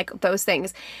flowing and like those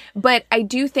things. But I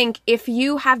do think if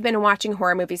you have been watching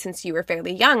horror movies since you were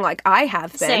fairly young, like I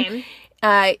have been,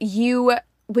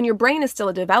 when your brain is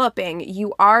still developing,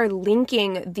 you are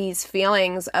linking these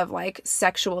feelings of like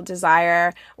sexual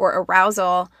desire or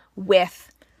arousal with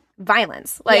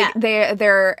violence. Like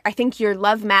they're I think your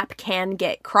love map can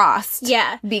get crossed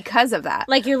because of that.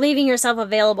 Like you're leaving yourself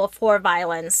available for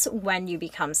violence when you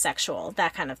become sexual,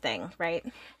 that kind of thing, right?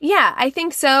 Yeah, I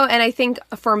think so. And I think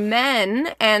for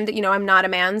men, and you know, I'm not a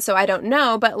man, so I don't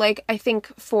know, but like I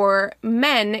think for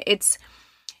men, it's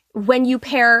when you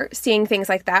pair seeing things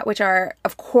like that, which are,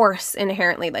 of course,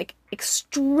 inherently, like,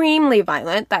 extremely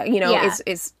violent, that, you know,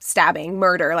 is stabbing,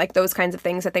 murder, like, those kinds of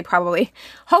things that they probably,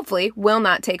 hopefully, will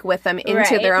not take with them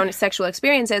into their own sexual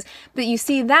experiences. But you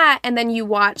see that, and then you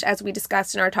watch, as we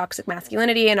discussed in our Toxic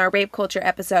Masculinity and our rape culture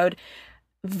episode,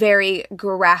 very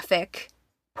graphic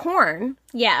porn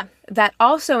that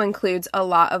also includes a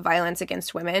lot of violence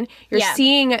against women. You're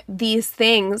seeing these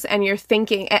things and you're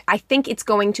thinking, I think it's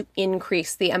going to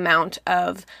increase the amount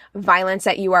of violence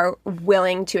that you are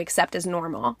willing to accept as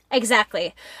normal.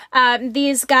 Exactly.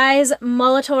 These guys,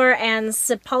 Molitor and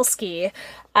Sapolsky,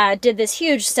 did this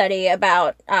huge study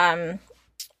about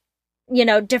you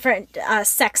know, different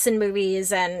sex in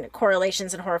movies and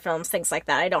correlations in horror films, things like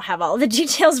that. I don't have all the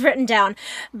details written down,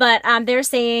 but they're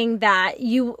saying that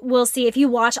you will see, if you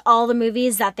watch all the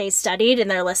movies that they studied in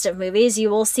their list of movies, you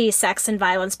will see sex and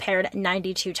violence paired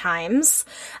 92 times.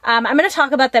 I'm going to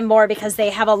talk about them more because they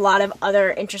have a lot of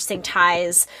other interesting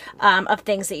ties of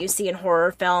things that you see in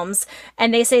horror films.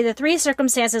 And they say the 3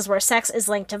 circumstances where sex is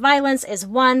linked to violence is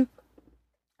 1,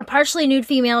 a partially nude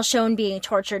female shown being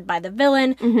tortured by the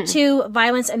villain. 2,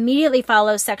 violence immediately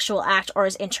follows sexual act or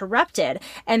is interrupted.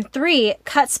 And 3,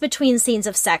 cuts between scenes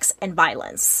of sex and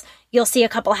violence. You'll see a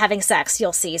couple having sex.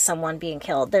 You'll see someone being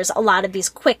killed. There's a lot of these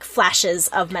quick flashes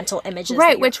of mental images.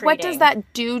 Right, which what does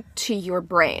that do to your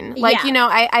brain? Like, you know,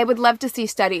 I would love to see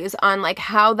studies on, like,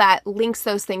 how that links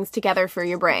those things together for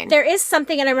your brain. There is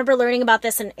something, and I remember learning about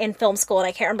this in film school, and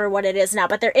I can't remember what it is now,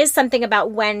 but there is something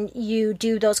about when you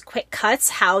do those quick cuts,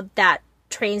 how that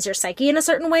trains your psyche in a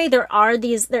certain way. There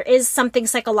is something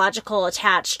psychological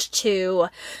attached to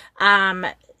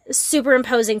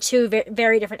superimposing 2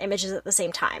 very different images at the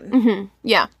same time.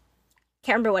 Yeah.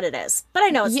 Can't remember what it is, but I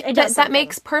know it does. That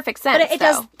makes perfect sense.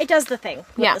 But it does the thing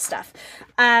with the stuff.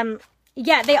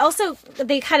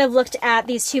 They kind of looked at,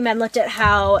 these 2 men looked at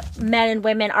how men and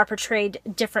women are portrayed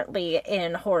differently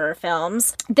in horror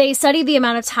films. They studied the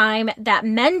amount of time that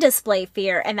men display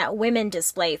fear and that women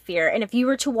display fear. And if you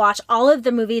were to watch all of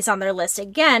the movies on their list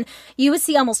again, you would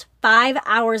see almost 5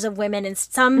 hours of women in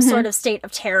some sort of state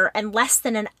of terror and less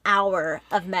than an hour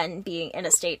of men being in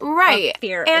a state of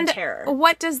fear and terror.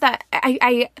 What does that...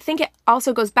 I think it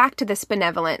also goes back to this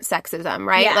benevolent sexism,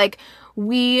 right? Yeah. Like,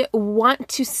 we want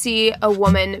to see a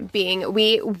woman being...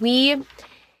 We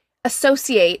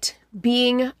associate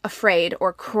being afraid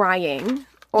or crying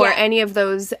or any of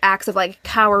those acts of, like,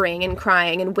 cowering and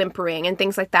crying and whimpering and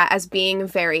things like that as being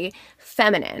very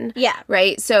feminine. Yeah.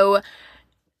 Right? So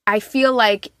I feel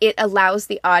like it allows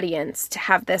the audience to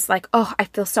have this, like, oh, I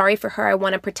feel sorry for her. I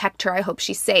want to protect her. I hope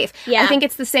she's safe. Yeah. I think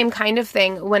it's the same kind of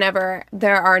thing whenever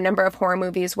there are a number of horror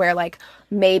movies where, like,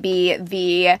 maybe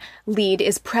the lead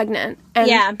is pregnant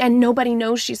and nobody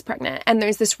knows she's pregnant. And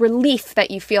there's this relief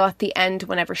that you feel at the end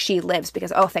whenever she lives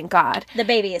because, oh, thank God. The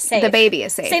baby is safe. The baby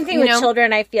is safe. Same thing with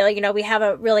children, I feel. You know, we have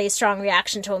a really strong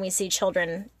reaction to when we see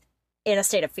children in a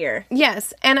state of fear.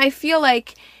 Yes. And I feel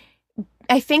like...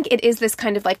 I think it is this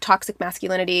kind of, like, toxic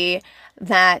masculinity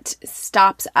that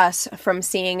stops us from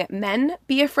seeing men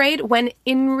be afraid, when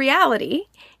in reality,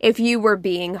 if you were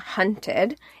being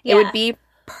hunted, it would be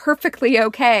perfectly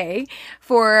okay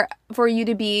for you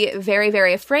to be very,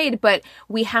 very afraid, but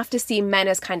we have to see men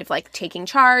as kind of, like, taking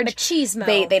charge.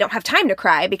 Machismo. They don't have time to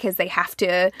cry because they have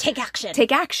to take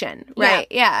action. Right?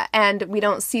 Yeah. And we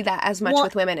don't see that as much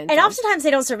with women in and film. oftentimes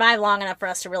they don't survive long enough for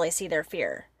us to really see their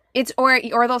fear. It's or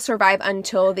they'll survive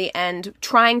until the end,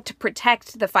 trying to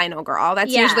protect the final girl.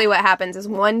 That's usually what happens, is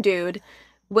one dude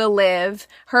will live,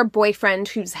 her boyfriend,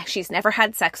 she's never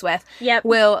had sex with,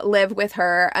 will live with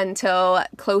her until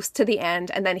close to the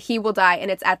end, and then he will die, and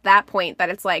it's at that point that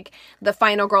it's like the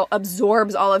final girl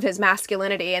absorbs all of his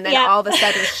masculinity, and then all of a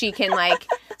sudden she can like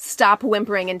stop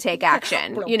whimpering and take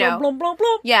action, you know?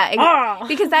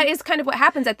 Because that is kind of what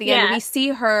happens at the end. We see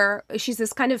her, she's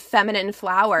this kind of feminine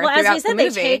flower throughout the movie. Well, as we said, they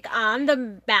take on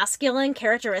the masculine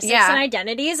characteristics and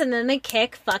identities, and then they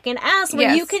kick fucking ass.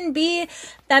 When you can be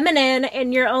feminine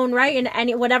in your own right, in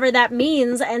any whatever that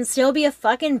means, and still be a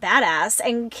fucking badass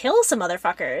and kill some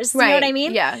motherfuckers. You know what I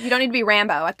mean? Yeah. You don't need to be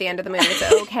Rambo at the end of the movie.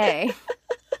 It's okay.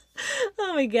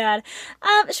 Oh my god.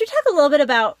 Should we talk a little bit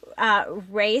about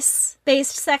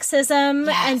race-based sexism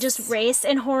and just race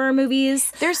in horror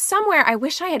movies? There's somewhere, I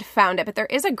wish I had found it, but there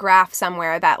is a graph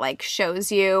somewhere that like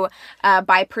shows you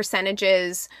by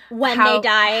percentages when they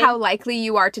die, how likely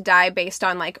you are to die based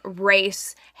on like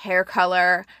race, hair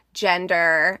color,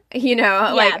 gender, you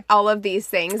know, like all of these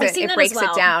things. It breaks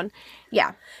it down.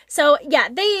 Yeah. So yeah,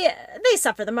 they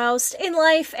suffer the most in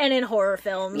life and in horror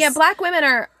films. Yeah, Black women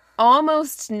are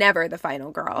almost never the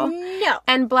final girl. No.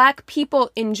 And Black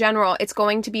people in general, it's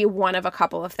going to be one of a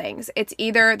couple of things. It's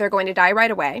either they're going to die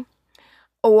right away,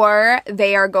 or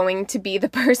they are going to be the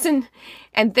person,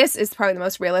 and this is probably the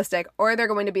most realistic, or they're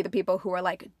going to be the people who are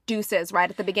like deuces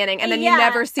right at the beginning, and then you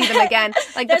never see them again.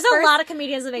 Like there's a lot of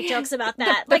comedians that make jokes about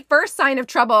that. The first sign of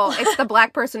trouble, it's the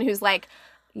Black person who's like,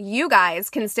 you guys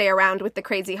can stay around with the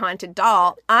crazy haunted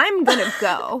doll. I'm gonna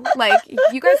go. Like,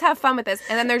 you guys have fun with this.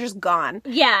 And then they're just gone.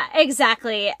 Yeah,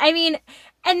 exactly. I mean,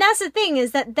 and that's the thing,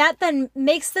 is that then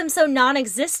makes them so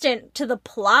non-existent to the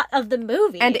plot of the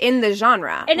movie. And in the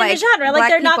genre. And like, in the genre. Like,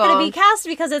 they're not going to be cast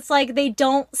because it's like they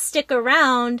don't stick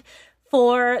around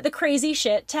for the crazy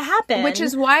shit to happen. Which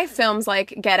is why films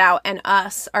like Get Out and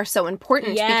Us are so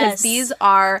important. Because these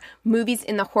are movies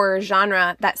in the horror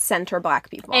genre that center Black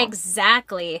people.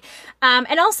 Exactly.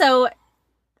 And also,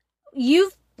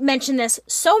 you've mentioned this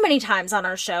so many times on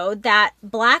our show that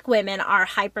Black women are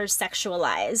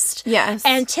hypersexualized. Yes.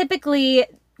 And typically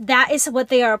that is what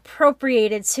they are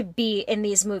appropriated to be in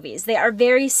these movies. They are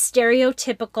very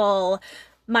stereotypical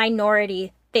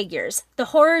minority figures. The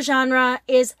horror genre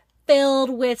is filled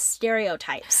with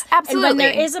stereotypes. Absolutely. And when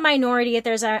there is a minority, if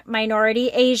there's a minority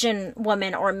Asian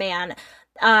woman or man,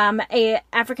 a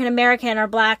African American or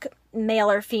Black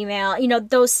male or female, you know,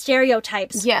 those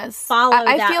stereotypes follow that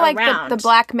around. I feel like the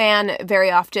Black man very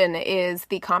often is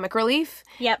the comic relief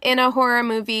in a horror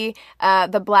movie.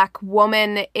 The Black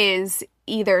woman is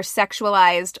either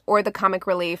sexualized or the comic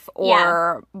relief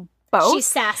or both. She's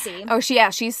sassy. Oh,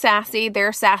 she's sassy.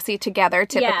 They're sassy together,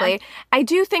 typically. Yeah. I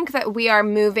do think that we are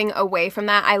moving away from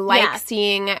that. I like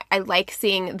seeing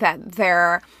that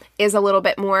there is a little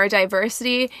bit more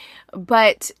diversity,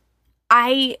 but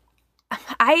I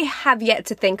have yet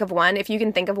to think of one. If you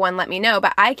can think of one, let me know.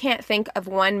 But I can't think of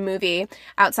one movie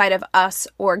outside of Us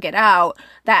or Get Out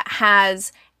that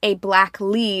has a Black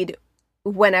lead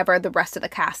whenever the rest of the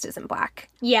cast isn't Black.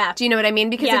 Yeah. Do you know what I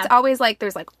mean? Because it's always like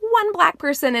there's like one Black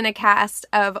person in a cast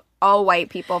of all white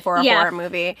people for a horror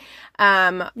movie.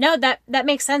 No, that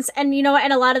makes sense. And you know what?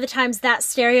 And a lot of the times that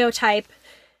stereotype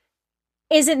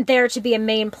isn't there to be a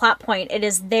main plot point. It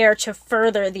is there to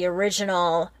further the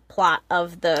original plot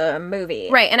of the movie.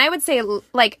 Right. And I would say,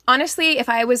 like, honestly, if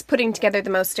I was putting together the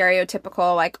most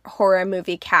stereotypical, like, horror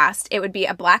movie cast, it would be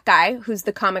a Black guy who's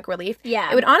the comic relief.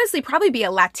 Yeah. It would honestly probably be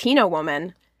a Latino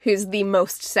woman who's the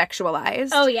most sexualized.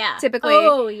 Oh, yeah. Typically.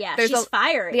 Oh, yeah. She's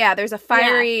fiery. Yeah, there's a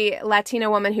fiery Latino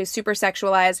woman who's super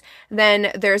sexualized.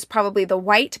 Then there's probably the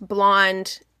white,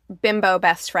 blonde bimbo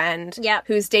best friend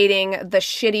who's dating the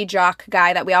shitty jock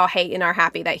guy that we all hate and are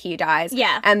happy that he dies.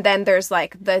 Yeah. And then there's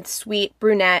like the sweet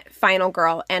brunette final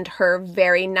girl and her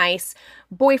very nice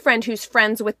boyfriend who's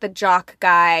friends with the jock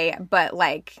guy, but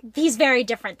like he's very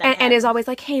different than him. And is always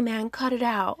like, hey man, cut it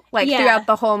out. Like throughout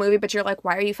the whole movie, but you're like,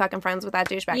 why are you fucking friends with that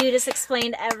douchebag? You just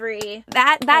explained every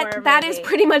that is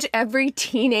pretty much every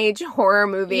teenage horror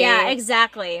movie. Yeah,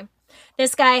 exactly.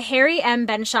 This guy, Harry M.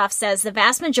 Benshoff, says the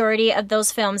vast majority of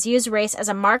those films use race as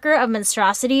a marker of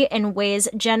monstrosity in ways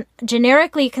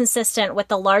generically consistent with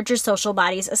the larger social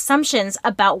body's assumptions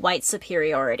about white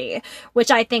superiority, which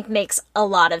I think makes a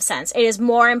lot of sense. It is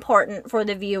more important for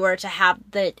the viewer to have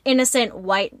the innocent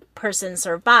white person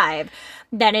survive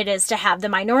than it is to have the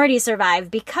minority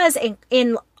survive, because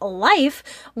in life,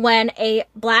 when a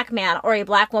Black man or a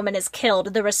Black woman is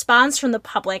killed, the response from the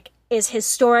public is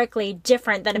historically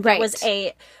different than if it was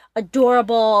a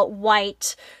adorable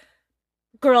white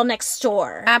girl next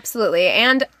door. Absolutely.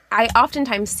 And I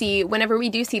oftentimes see, whenever we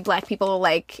do see Black people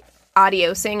like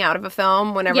adiosing out of a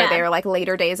film, whenever they're like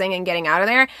later dazing and getting out of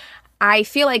there, I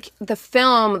feel like the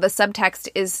film, the subtext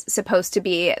is supposed to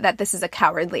be that this is a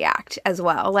cowardly act as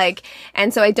well. Like,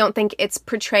 and so I don't think it's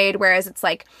portrayed, whereas it's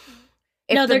like...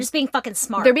 No, they're just being fucking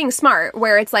smart. They're being smart,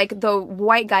 where it's like the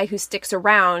white guy who sticks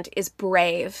around is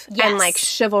brave and like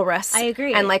chivalrous. I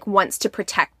agree. And like wants to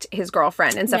protect his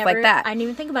girlfriend and stuff like that. I didn't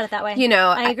even think about it that way. You know,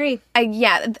 I agree.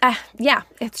 Yeah,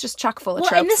 it's just chock full of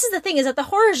tropes. And this is the thing, is that the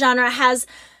horror genre has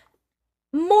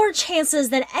more chances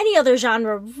than any other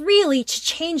genre really to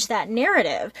change that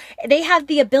narrative. They have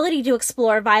the ability to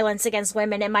explore violence against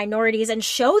women and minorities and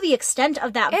show the extent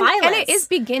of that violence. And it is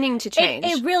beginning to change.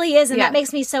 It really is, and that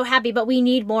makes me so happy, but we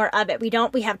need more of it. We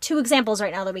have 2 examples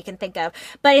right now that we can think of.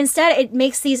 But instead, it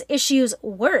makes these issues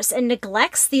worse and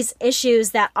neglects these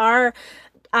issues that are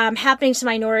happening to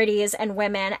minorities and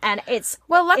women, and it's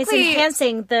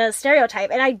enhancing the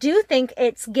stereotype. And I do think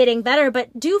it's getting better,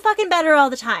 but do fucking better all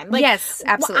the time. Like, yes,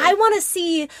 absolutely. I want to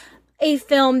see a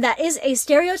film that is a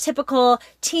stereotypical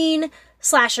teen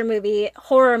slasher movie,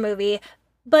 horror movie,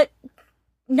 but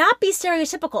not be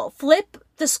stereotypical. Flip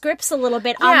the scripts a little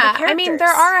bit on the characters. I mean, there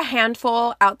are a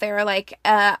handful out there, like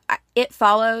It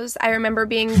Follows, I remember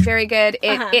being very good.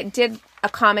 It did a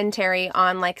commentary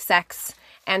on like sex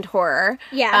and horror.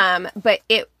 Yeah. But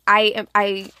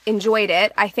I enjoyed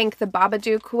it. I think The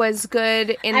Babadook was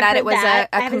good in that it was I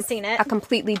haven't seen it. A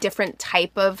completely different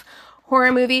type of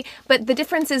horror movie. But the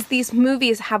difference is these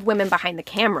movies have women behind the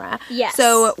camera. Yes.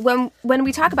 So when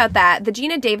we talk about that, the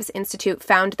Gina Davis Institute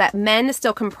found that men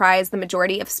still comprise the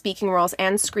majority of speaking roles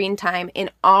and screen time in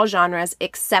all genres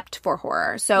except for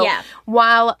horror. So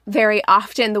while very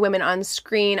often the women on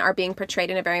screen are being portrayed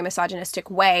in a very misogynistic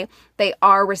way, they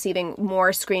are receiving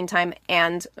more screen time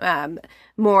and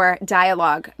more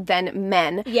dialogue than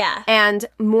men. Yeah. And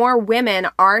more women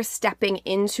are stepping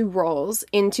into roles,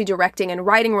 into directing and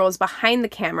writing roles behind the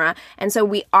camera. And so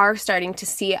we are starting to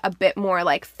see a bit more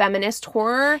like feminist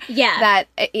horror. Yeah. That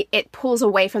it pulls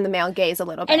away from the male gaze a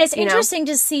little bit. And it's interesting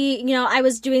to see, I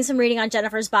was doing some reading on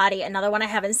Jennifer's Body, another one I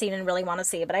haven't seen and really want to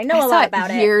see, but I know a lot about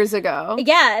it. Years ago.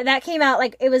 Yeah, that came out,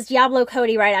 like, it was Diablo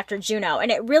Cody right after Juno, and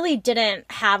it really didn't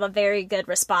have a very good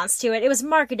response to it. It was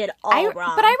marketed all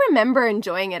wrong. But I remember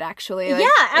enjoying it, actually. Like,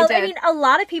 yeah, I mean, a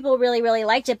lot of people really, really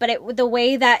liked it, but the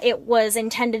way that it was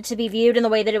intended to be viewed and the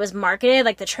way that it was marketed,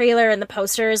 like the trailer and the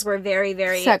posters were very,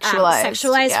 very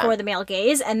sexualized for the male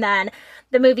gaze, and then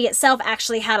the movie itself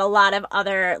actually had a lot of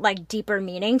other, like, deeper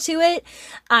meaning to it.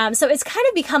 So it's kind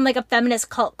of become like a feminist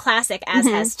cult classic, as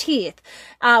has Teeth,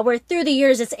 where through the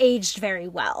years it's aged very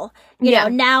well. You know,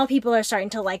 now people are starting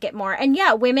to like it more. And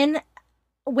yeah, women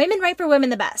write for women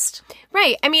the best.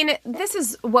 Right. I mean, this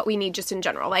is what we need just in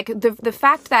general. Like, the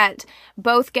fact that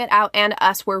both Get Out and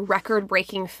Us were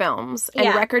record-breaking films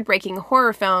and record-breaking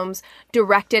horror films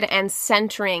directed and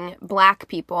centering Black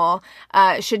people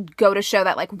should go to show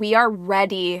that, like, we are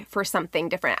ready for something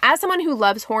different. As someone who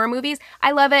loves horror movies,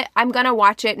 I love it. I'm going to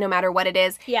watch it no matter what it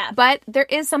is. Yeah. But there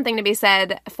is something to be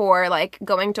said for, like,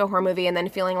 going to a horror movie and then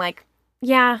feeling like,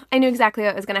 yeah, I knew exactly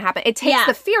what was going to happen. It takes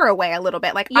the fear away a little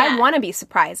bit. Like, I want to be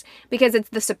surprised because it's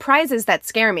the surprises that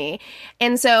scare me.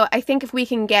 And so I think if we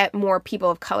can get more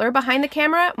people of color behind the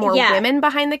camera, more women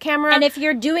behind the camera. And if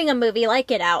you're doing a movie like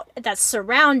Get Out that's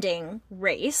surrounding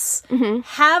race,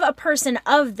 have a person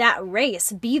of that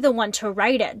race be the one to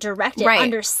write it, direct it,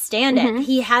 understand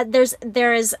it.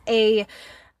 There is a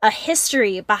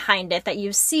history behind it that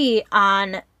you see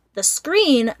on the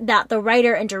screen that the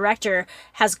writer and director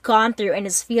has gone through and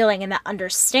is feeling and that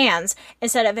understands,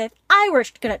 instead of if I were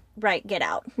going to write Get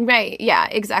Out. Right, yeah,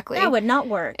 exactly. That would not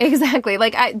work. Exactly.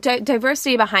 Like,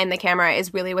 diversity behind the camera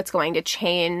is really what's going to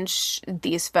change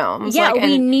these films. Yeah, like,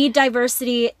 we need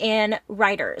diversity in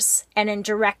writers and in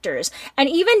directors. And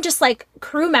even just, like,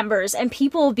 crew members and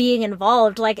people being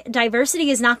involved. Like, diversity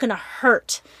is not going to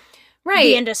hurt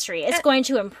the industry. It's going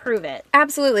to improve it.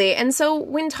 Absolutely. And so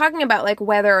when talking about, like,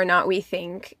 whether or not we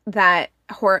think that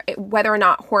whether or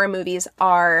not horror movies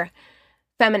are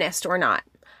feminist or not,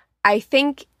 I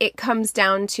think it comes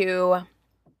down to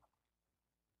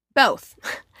both.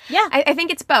 Yeah. I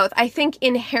think it's both. I think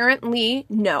inherently,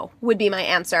 no, would be my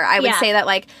answer. I would say that,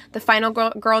 like, the final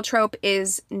girl trope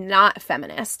is not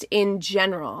feminist in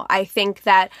general. I think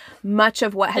that much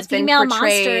of what has been portrayed... The female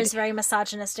monster is very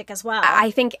misogynistic as well. I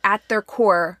think at their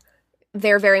core,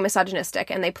 they're very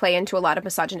misogynistic, and they play into a lot of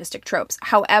misogynistic tropes.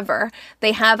 However,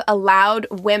 they have allowed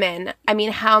women... I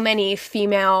mean, how many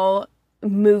female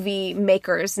movie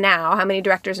makers now, how many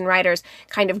directors and writers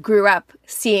kind of grew up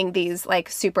seeing these, like,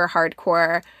 super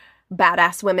hardcore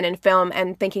badass women in film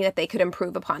and thinking that they could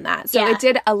improve upon that. So Yeah. it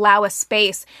did allow a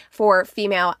space for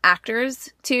female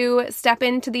actors to step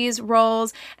into these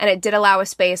roles, and it did allow a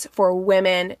space for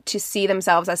women to see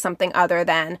themselves as something other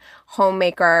than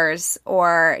homemakers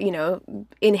or, you know,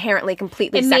 inherently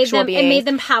completely sexual beings. It made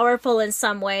them powerful in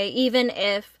some way, even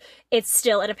if it's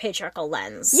still in a patriarchal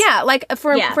lens. Yeah, like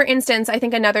for instance, I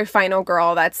think another final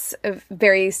girl that's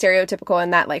very stereotypical in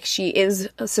that like she is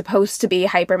supposed to be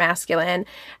hypermasculine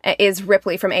is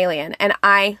Ripley from Alien. And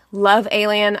I love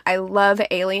Alien. I love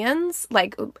Aliens.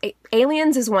 Like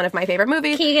Aliens is one of my favorite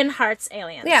movies. Keegan Hart's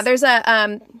Aliens. Yeah, there's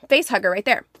a face hugger right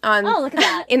there on look at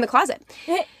that. in the closet.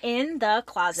 In the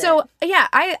closet. So, yeah,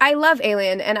 I love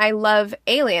Alien and I love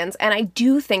Aliens, and I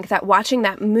do think that watching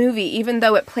that movie, even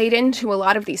though it played into a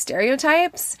lot of these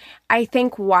stereotypes, I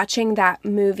think watching that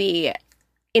movie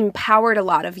empowered a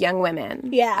lot of young women.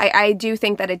 Yeah. I do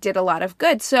think that it did a lot of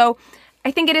good. So,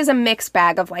 I think it is a mixed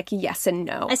bag of like yes and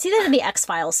no. I see that in the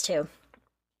X-Files too.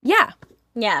 Yeah,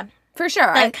 Yeah. for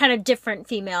sure. That kind of different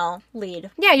female lead.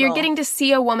 Yeah, you're role. getting to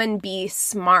see a woman be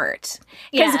smart.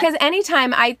 Yeah. Because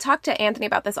anytime, I talk to Anthony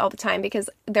about this all the time because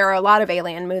there are a lot of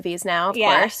Alien movies now, of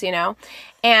course, you know.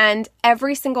 And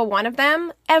every single one of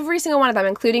them,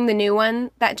 including the new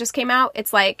one that just came out,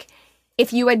 it's like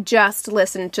if you had just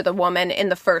listened to the woman in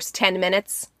the first 10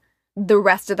 minutes, the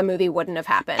rest of the movie wouldn't have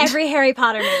happened. Every Harry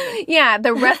Potter movie. Yeah,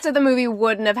 the rest of the movie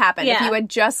wouldn't have happened if Yeah. you had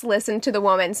just listened to the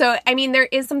woman. So, I mean, there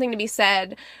is something to be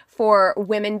said for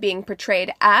women being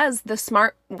portrayed as the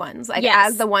smart ones, like Yes.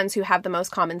 as the ones who have the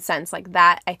most common sense. Like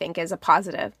that, I think, is a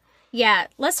positive. Yeah.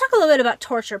 Let's talk a little bit about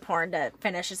torture porn to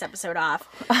finish this episode off.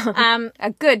 A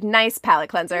good, nice palate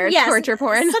cleanser, Yes, torture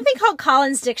porn. Something called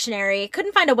Collins Dictionary.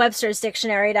 Couldn't find a Webster's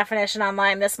Dictionary definition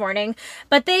online this morning,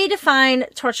 but they define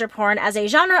torture porn as a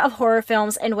genre of horror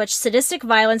films in which sadistic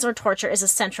violence or torture is a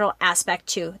central aspect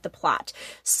to the plot.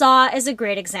 Saw is a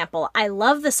great example. I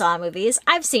love the Saw movies.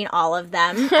 I've seen all of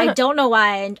them. I don't know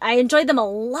why. I enjoyed them a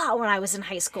lot when I was in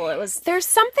high school. There's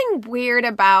something weird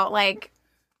about, like,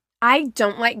 I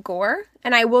don't like gore,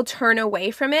 and I will turn away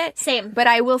from it. Same. But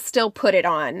I will still put it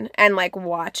on and, like,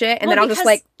 watch it, and Well, then I'll just, because-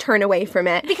 like, turn away from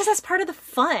it. because that's part of the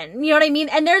fun. You know what I mean?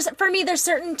 And there's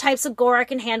certain types of gore I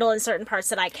can handle and certain parts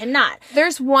that I cannot.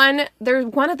 There's one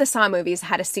of the Saw movies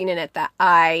had a scene in it that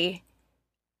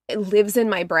it lives in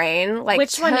my brain. Like,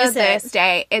 Which one to is it? this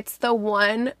day. It's the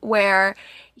one where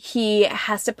he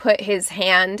has to put his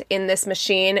hand in this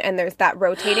machine and there's that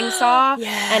rotating saw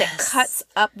and it cuts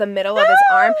up the middle of his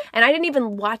arm. And I didn't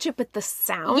even watch it, but the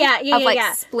sound of like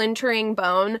splintering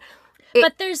bone.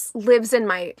 But there's lives in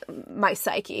my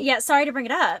psyche. Yeah, sorry to bring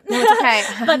it up. No, it's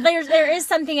okay. But there is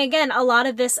something, again, a lot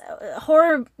of this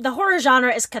the horror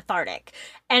genre is cathartic.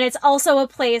 And it's also a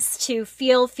place to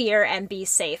feel fear and be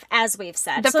safe, as we've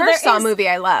said. The first Saw movie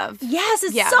I love. Yes,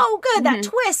 it's so good, that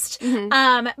twist.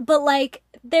 But like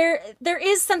there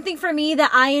is something for me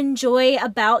that I enjoy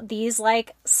about these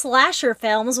like slasher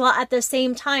films while at the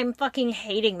same time fucking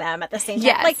hating them at the same time.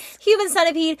 Yes. Like Human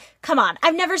Centipede, come on.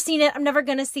 I've never seen it. I'm never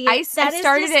gonna see it. I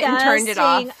started it and turned it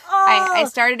off. Oh, I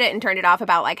started it and turned it off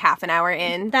about like half an hour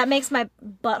in. that makes my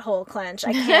butthole clench.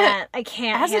 I can't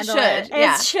As it handle should, it.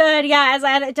 yeah. It should,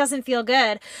 yeah. It doesn't feel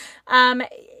good.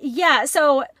 Yeah.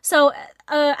 So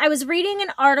I was reading an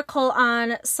article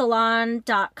on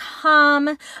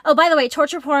Salon.com. Oh, by the way,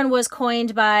 torture porn was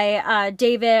coined by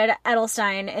David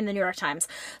Edelstein in the New York Times.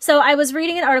 So I was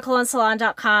reading an article on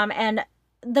Salon.com, and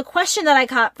the question that I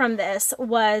got from this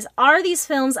was, are these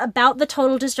films about the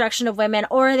total destruction of women,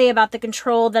 or are they about the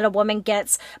control that a woman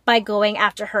gets by going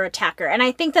after her attacker? And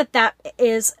I think that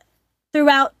is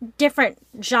throughout different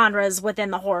genres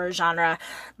within the horror genre,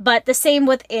 but the same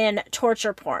within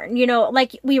torture porn. You know,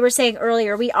 like we were saying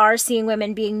earlier, we are seeing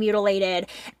women being mutilated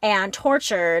and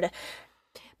tortured.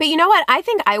 But you know what? I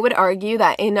think I would argue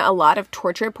that in a lot of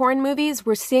torture porn movies,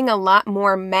 we're seeing a lot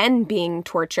more men being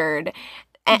tortured.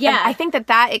 And I think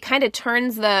that it kind of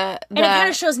turns and it kind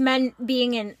of shows men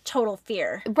being in total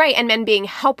fear. Right, and men being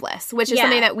helpless, which is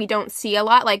something that we don't see a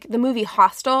lot. Like the movie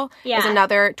Hostel is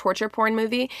another torture porn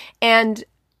movie, and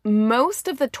most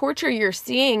of the torture you're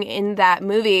seeing in that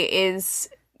movie is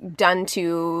done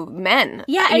to men.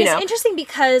 Yeah, and it's interesting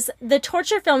because the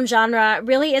torture film genre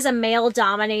really is a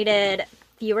male-dominated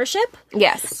viewership.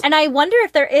 Yes. And I wonder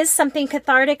if there is something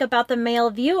cathartic about the male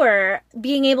viewer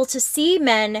being able to see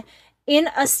men in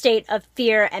a state of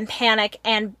fear and panic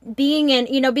and being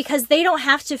in, because they don't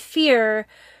have to fear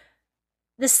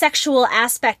the sexual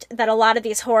aspect that a lot of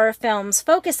these horror films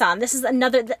focus on. This is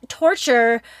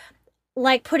torture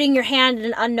like putting your hand in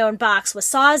an unknown box with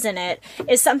saws in it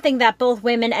is something that both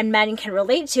women and men can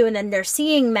relate to, and then they're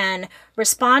seeing men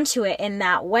respond to it in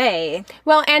that way.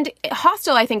 Well, and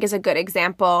Hostel, I think, is a good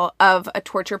example of a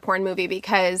torture porn movie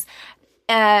because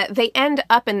they end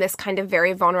up in this kind of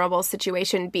very vulnerable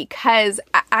situation because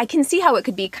I can see how it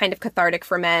could be kind of cathartic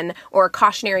for men or a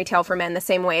cautionary tale for men the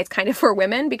same way it's kind of for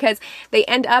women, because they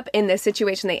end up in this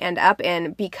situation they end up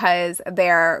in because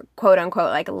they're quote unquote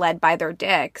like led by their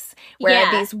dicks,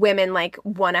 where these women like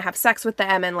want to have sex with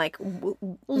them and like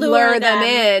lure them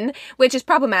in, which is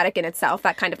problematic in itself,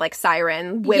 that kind of like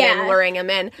siren women luring them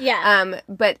in.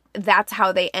 But that's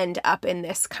how they end up in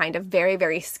this kind of very,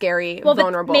 very scary,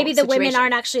 vulnerable maybe the situation. women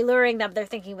aren't actually luring them, they're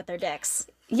thinking with their dicks.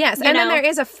 Yes, and then there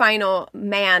is a final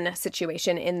man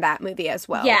situation in that movie as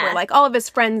well, where like all of his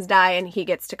friends die and he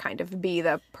gets to kind of be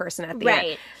the person at the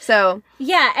end. So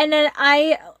and then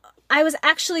I was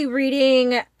actually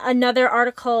reading another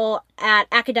article at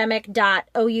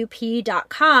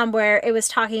academic.oup.com where it was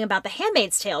talking about The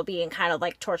Handmaid's Tale being kind of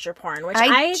like torture porn, which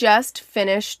I just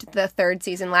finished the 3rd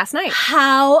season last night.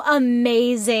 How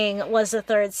amazing was the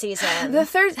 3rd season? The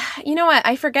 3rd, you know what?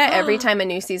 I forget every time a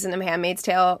new season of Handmaid's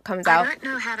Tale comes out. I don't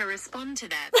know how to respond to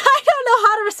that. I don't know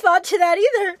how to respond to that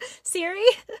either, Siri.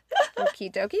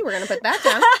 Okie dokie, we're going to put that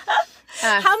down.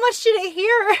 How much did it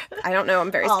hear? I don't know. I'm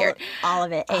very scared. All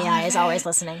of it. AI is always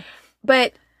listening.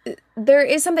 But there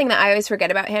is something that I always forget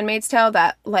about Handmaid's Tale,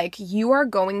 that like you are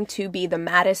going to be the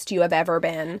maddest you have ever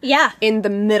been. Yeah. In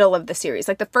the middle of the series.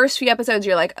 Like the first few episodes,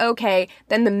 you're like, okay.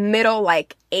 Then the middle,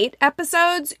 like 8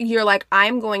 episodes, you're like,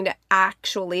 I'm going to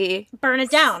actually burn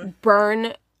it down.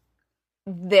 Burn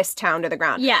this town to the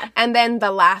ground. Yeah. And then the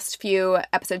last few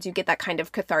episodes, you get that kind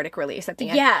of cathartic release at the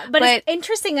end. Yeah, but it's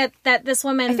interesting that this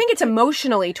woman... I think it's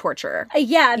emotionally torture.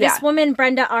 This woman,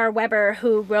 Brenda R. Weber,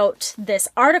 who wrote this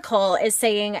article, is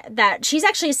saying that she's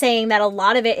actually saying that a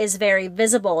lot of it is very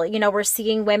visible. You know, we're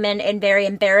seeing women in very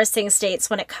embarrassing states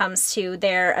when it comes to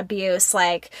their abuse,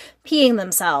 like peeing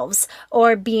themselves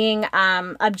or being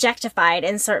objectified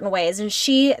in certain ways. And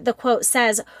the quote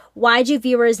says, "Why do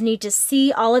viewers need to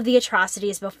see all of the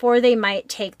atrocities before they might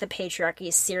take the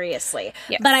patriarchy seriously?"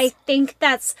 Yes. But I think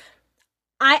that's...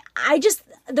 I just...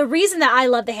 The reason that I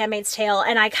love The Handmaid's Tale,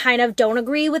 and I kind of don't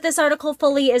agree with this article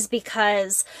fully, is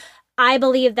because I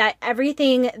believe that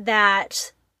everything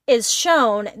that is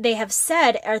shown, they have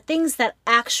said, are things that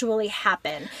actually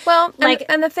happen. Well, like,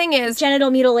 and the thing is, genital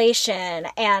mutilation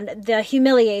and the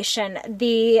humiliation,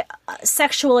 the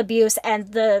sexual abuse,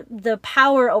 and the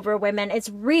power over women, it's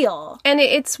real. And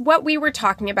it's what we were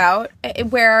talking about,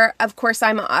 where, of course,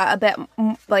 I'm a bit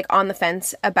like on the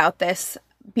fence about this,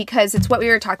 because it's what we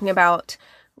were talking about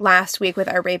last week with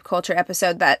our rape culture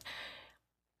episode, that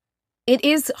it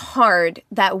is hard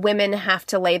that women have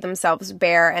to lay themselves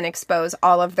bare and expose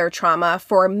all of their trauma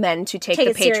for men to take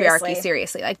the patriarchy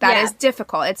seriously. Like, that is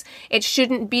difficult. It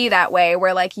shouldn't be that way,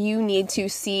 where, like, you need to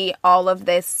see all of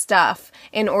this stuff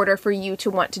in order for you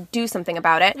to want to do something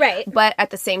about it. Right. But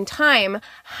at the same time,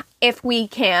 if we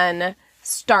can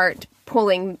start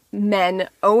pulling men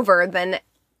over, then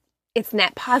it's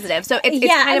net positive. So it's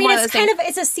kind of one of those things.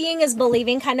 It's a seeing is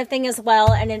believing kind of thing as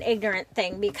well, and an ignorant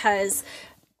thing, because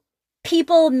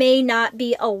people may not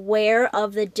be aware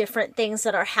of the different things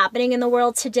that are happening in the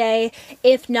world today,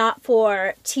 if not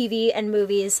for TV and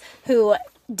movies who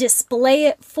display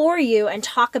it for you and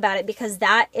talk about it, because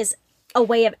that is a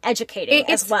way of educating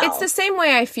as well. It's the same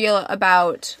way I feel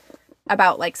about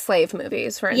like slave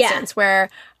movies, for instance,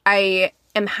 where I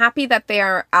am happy that they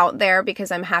are out there, because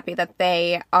I'm happy that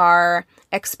they are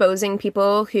exposing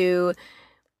people who,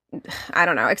 I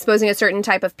don't know, exposing a certain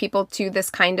type of people to this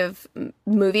kind of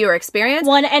movie or experience.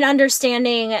 One, and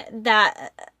understanding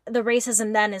that the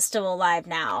racism then is still alive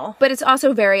now. But it's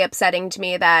also very upsetting to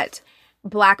me that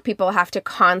Black people have to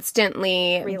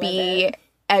constantly be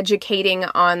educating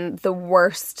on the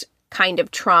worst kind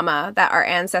of trauma that our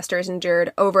ancestors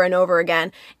endured over and over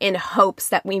again, in hopes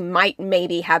that we might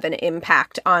maybe have an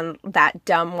impact on that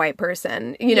dumb white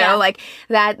person. You know, like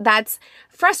that's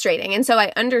frustrating. And so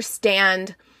I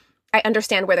understand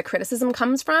where the criticism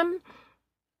comes from,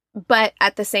 but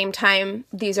at the same time,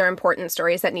 these are important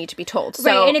stories that need to be told. So,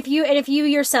 right, and if you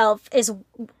yourself is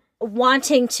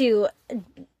wanting to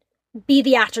be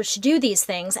the actor to do these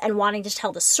things and wanting to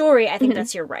tell the story, I think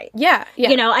that's your right. Yeah.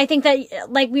 You know, I think that,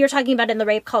 like we were talking about in the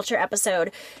rape culture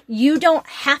episode, you don't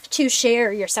have to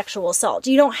share your sexual assault.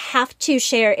 You don't have to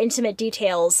share intimate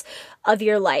details of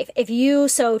your life. If you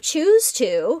so choose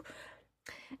to,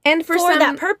 And for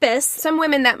that purpose. Some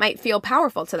women that might feel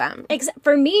powerful to them.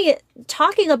 For me,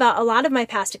 talking about a lot of my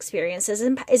past experiences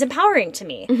is empowering to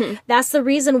me. Mm-hmm. That's the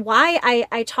reason why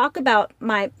I talk about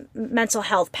my mental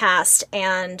health past,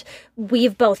 and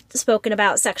we've both spoken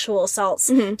about sexual assaults.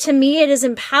 Mm-hmm. To me, it is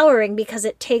empowering because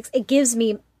it gives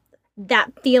me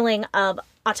that feeling of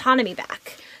autonomy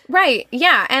back. Right.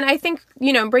 Yeah. And I think,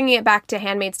 bringing it back to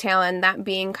Handmaid's Tale and that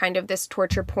being kind of this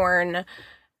torture porn,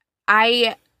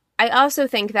 I also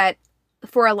think that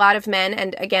for a lot of men,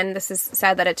 and again, this is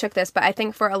sad that it took this, but I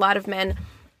think for a lot of men,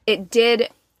 it did,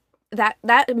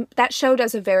 that show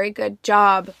does a very good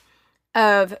job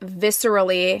of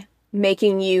viscerally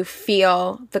making you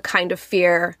feel the kind of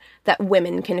fear that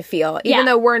women can feel, even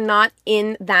though we're not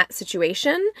in that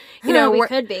situation. We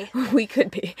could be. We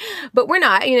could be. But we're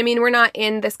not. We're not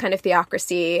in this kind of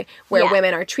theocracy where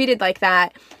women are treated like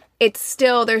that. It's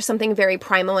still, there's something very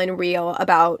primal and real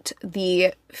about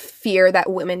the fear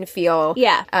that women feel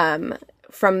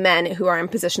from men who are in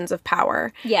positions of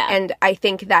power. Yeah. And I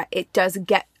think that it does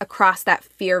get across that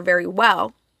fear very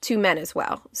well to men as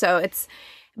well. So it's...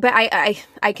 But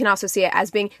I can also see it as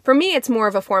being, for me, it's more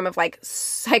of a form of like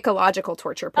psychological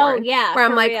torture porn. Oh, yeah. Where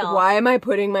I'm like, real. Why am I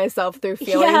putting myself through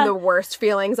feeling the worst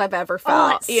feelings I've ever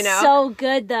felt? It's so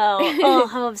good though. Oh,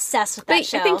 I'm obsessed with that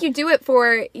show. I think you do it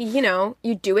for, you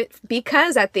do it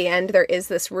because at the end there is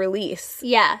this release.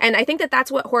 Yeah. And I think that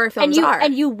that's what horror films are.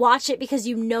 And you watch it because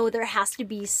there has to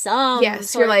be some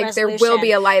you're like, there will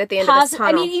be a light at the end of this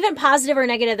tunnel. Even positive or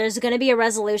negative, there's going to be a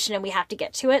resolution and we have to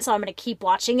get to it. So I'm going to keep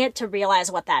watching it to realize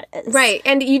what that is. Right.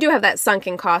 And you do have that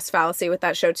sunken cost fallacy with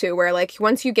that show too, where like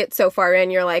once you get so far in,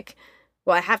 you're like,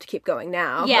 well, I have to keep going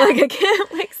now. Yeah. Like I can't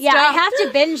stop. Yeah, I have to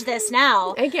binge this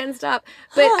now. I can't stop.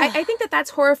 But I think that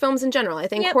that's horror films in general. I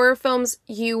think horror films,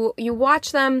 you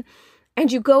watch them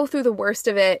and you go through the worst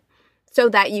of it so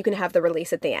that you can have the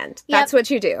release at the end. Yep. That's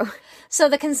what you do. So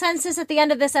the consensus at the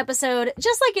end of this episode,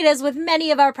 just like it is with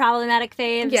many of our problematic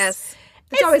faves. Yes.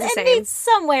 It's always the same. It's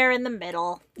somewhere in the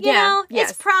middle. You know?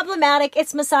 Yes. It's problematic.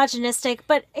 It's misogynistic,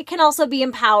 but it can also be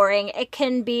empowering. It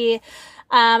can be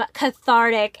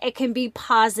cathartic. It can be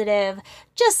positive,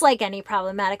 just like any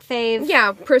problematic fave.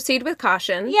 Yeah. Proceed with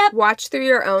caution. Yep. Watch through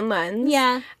your own lens.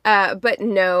 Yeah. But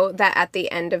know that at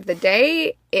the end of the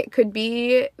day, it could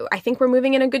be, I think we're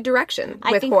moving in a good direction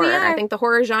with horror. We are. I think the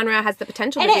horror genre has the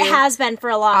potential and to be it has been for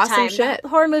a long time. Shit.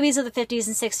 Horror movies of the 50s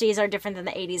and 60s are different than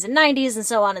the 80s and 90s and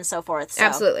so on and so forth. So.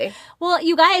 Absolutely. Well,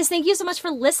 you guys, thank you so much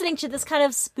for listening to this kind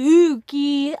of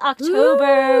spooky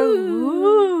October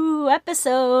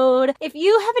episode. If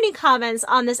you have any comments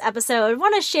on this episode,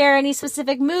 want to share any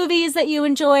specific movies that you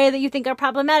enjoy, that you think are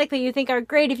problematic, that you think are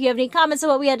great, if you have any comments on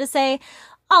what we had to say,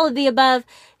 all of the above,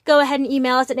 go ahead and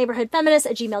email us at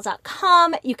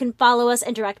neighborhoodfeminist@gmail.com. You can follow us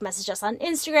and direct message us on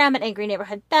Instagram at Angry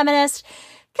Neighborhood Feminist.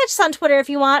 Catch us on Twitter if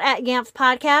you want at YANF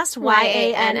Podcast,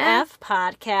 YANF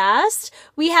Podcast.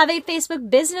 We have a Facebook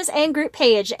business and group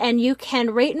page, and you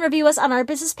can rate and review us on our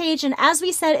business page. And as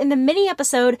we said in the mini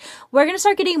episode, we're going to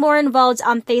start getting more involved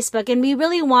on Facebook, and we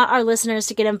really want our listeners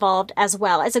to get involved as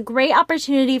well. It's a great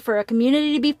opportunity for a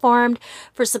community to be formed,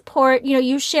 for support.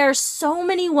 You share so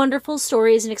many wonderful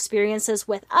stories and experiences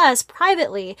with us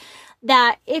privately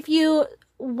that if you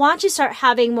want to start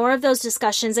having more of those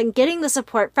discussions and getting the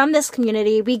support from this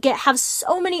community, we have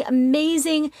so many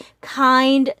amazing,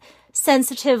 kind,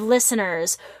 sensitive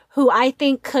listeners who I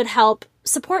think could help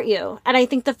support you. And I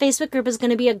think the Facebook group is going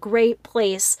to be a great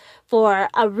place for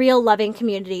a real loving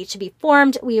community to be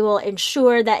formed. We will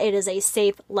ensure that it is a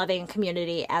safe, loving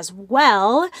community as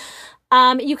well.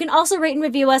 You can also rate and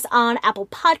review us on Apple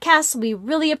Podcasts. We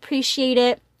really appreciate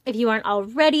it. If you aren't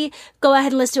already, go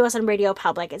ahead and listen to us on Radio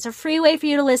Public. It's a free way for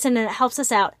you to listen, and it helps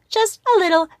us out just a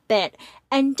little bit.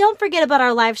 And don't forget about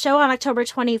our live show on October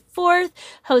 24th,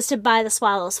 hosted by The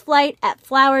Swallows Flight at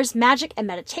Flowers, Magic, and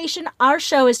Meditation. Our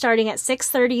show is starting at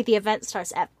 6:30. The event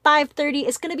starts at 5:30.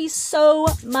 It's going to be so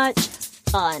much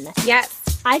fun.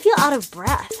 Yes. I feel out of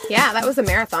breath. Yeah, that was a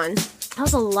marathon. That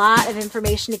was a lot of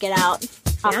information to get out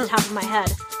off the top of my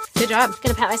head. Good job.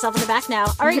 Gonna pat myself on the back now.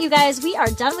 All right, you guys, we are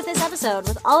done with this episode.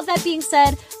 With all of that being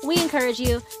said, we encourage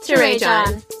you to rage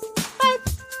on. Bye.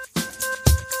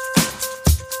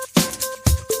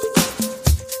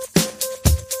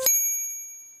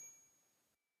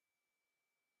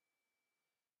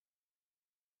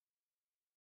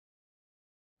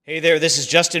 Hey there, this is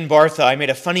Justin Bartha. I made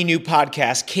a funny new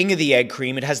podcast, King of the Egg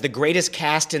Cream. It has the greatest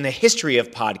cast in the history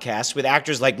of podcasts with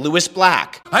actors like Louis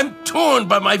Black. I'm torn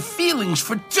by my feelings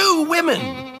for two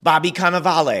women. Bobby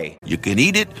Cannavale. You can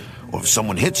eat it Or if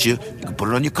someone hits you, you can put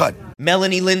it on your cut.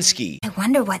 Melanie Linsky. I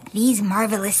wonder what these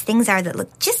marvelous things are that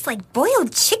look just like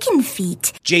boiled chicken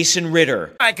feet. Jason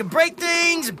Ritter. I can break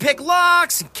things and pick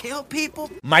locks and kill people.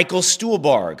 Michael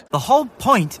Stuhlbarg. The whole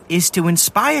point is to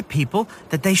inspire people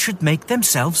that they should make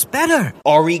themselves better.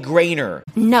 Ari Grainer.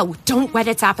 No, don't whet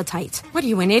its appetite. What are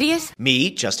you, an idiot? Me,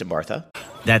 Justin Bartha.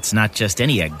 That's not just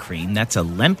any egg cream, that's a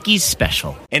Lemke's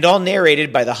special. And all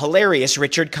narrated by the hilarious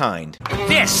Richard Kind.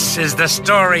 This is the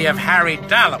story of Harry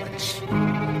Dalowitz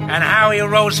and how he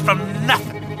rose from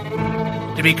nothing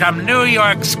to become New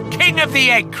York's King of the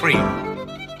Egg Cream.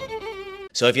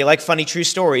 So if you like funny true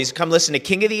stories, come listen to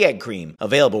King of the Egg Cream,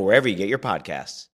 available wherever you get your podcasts.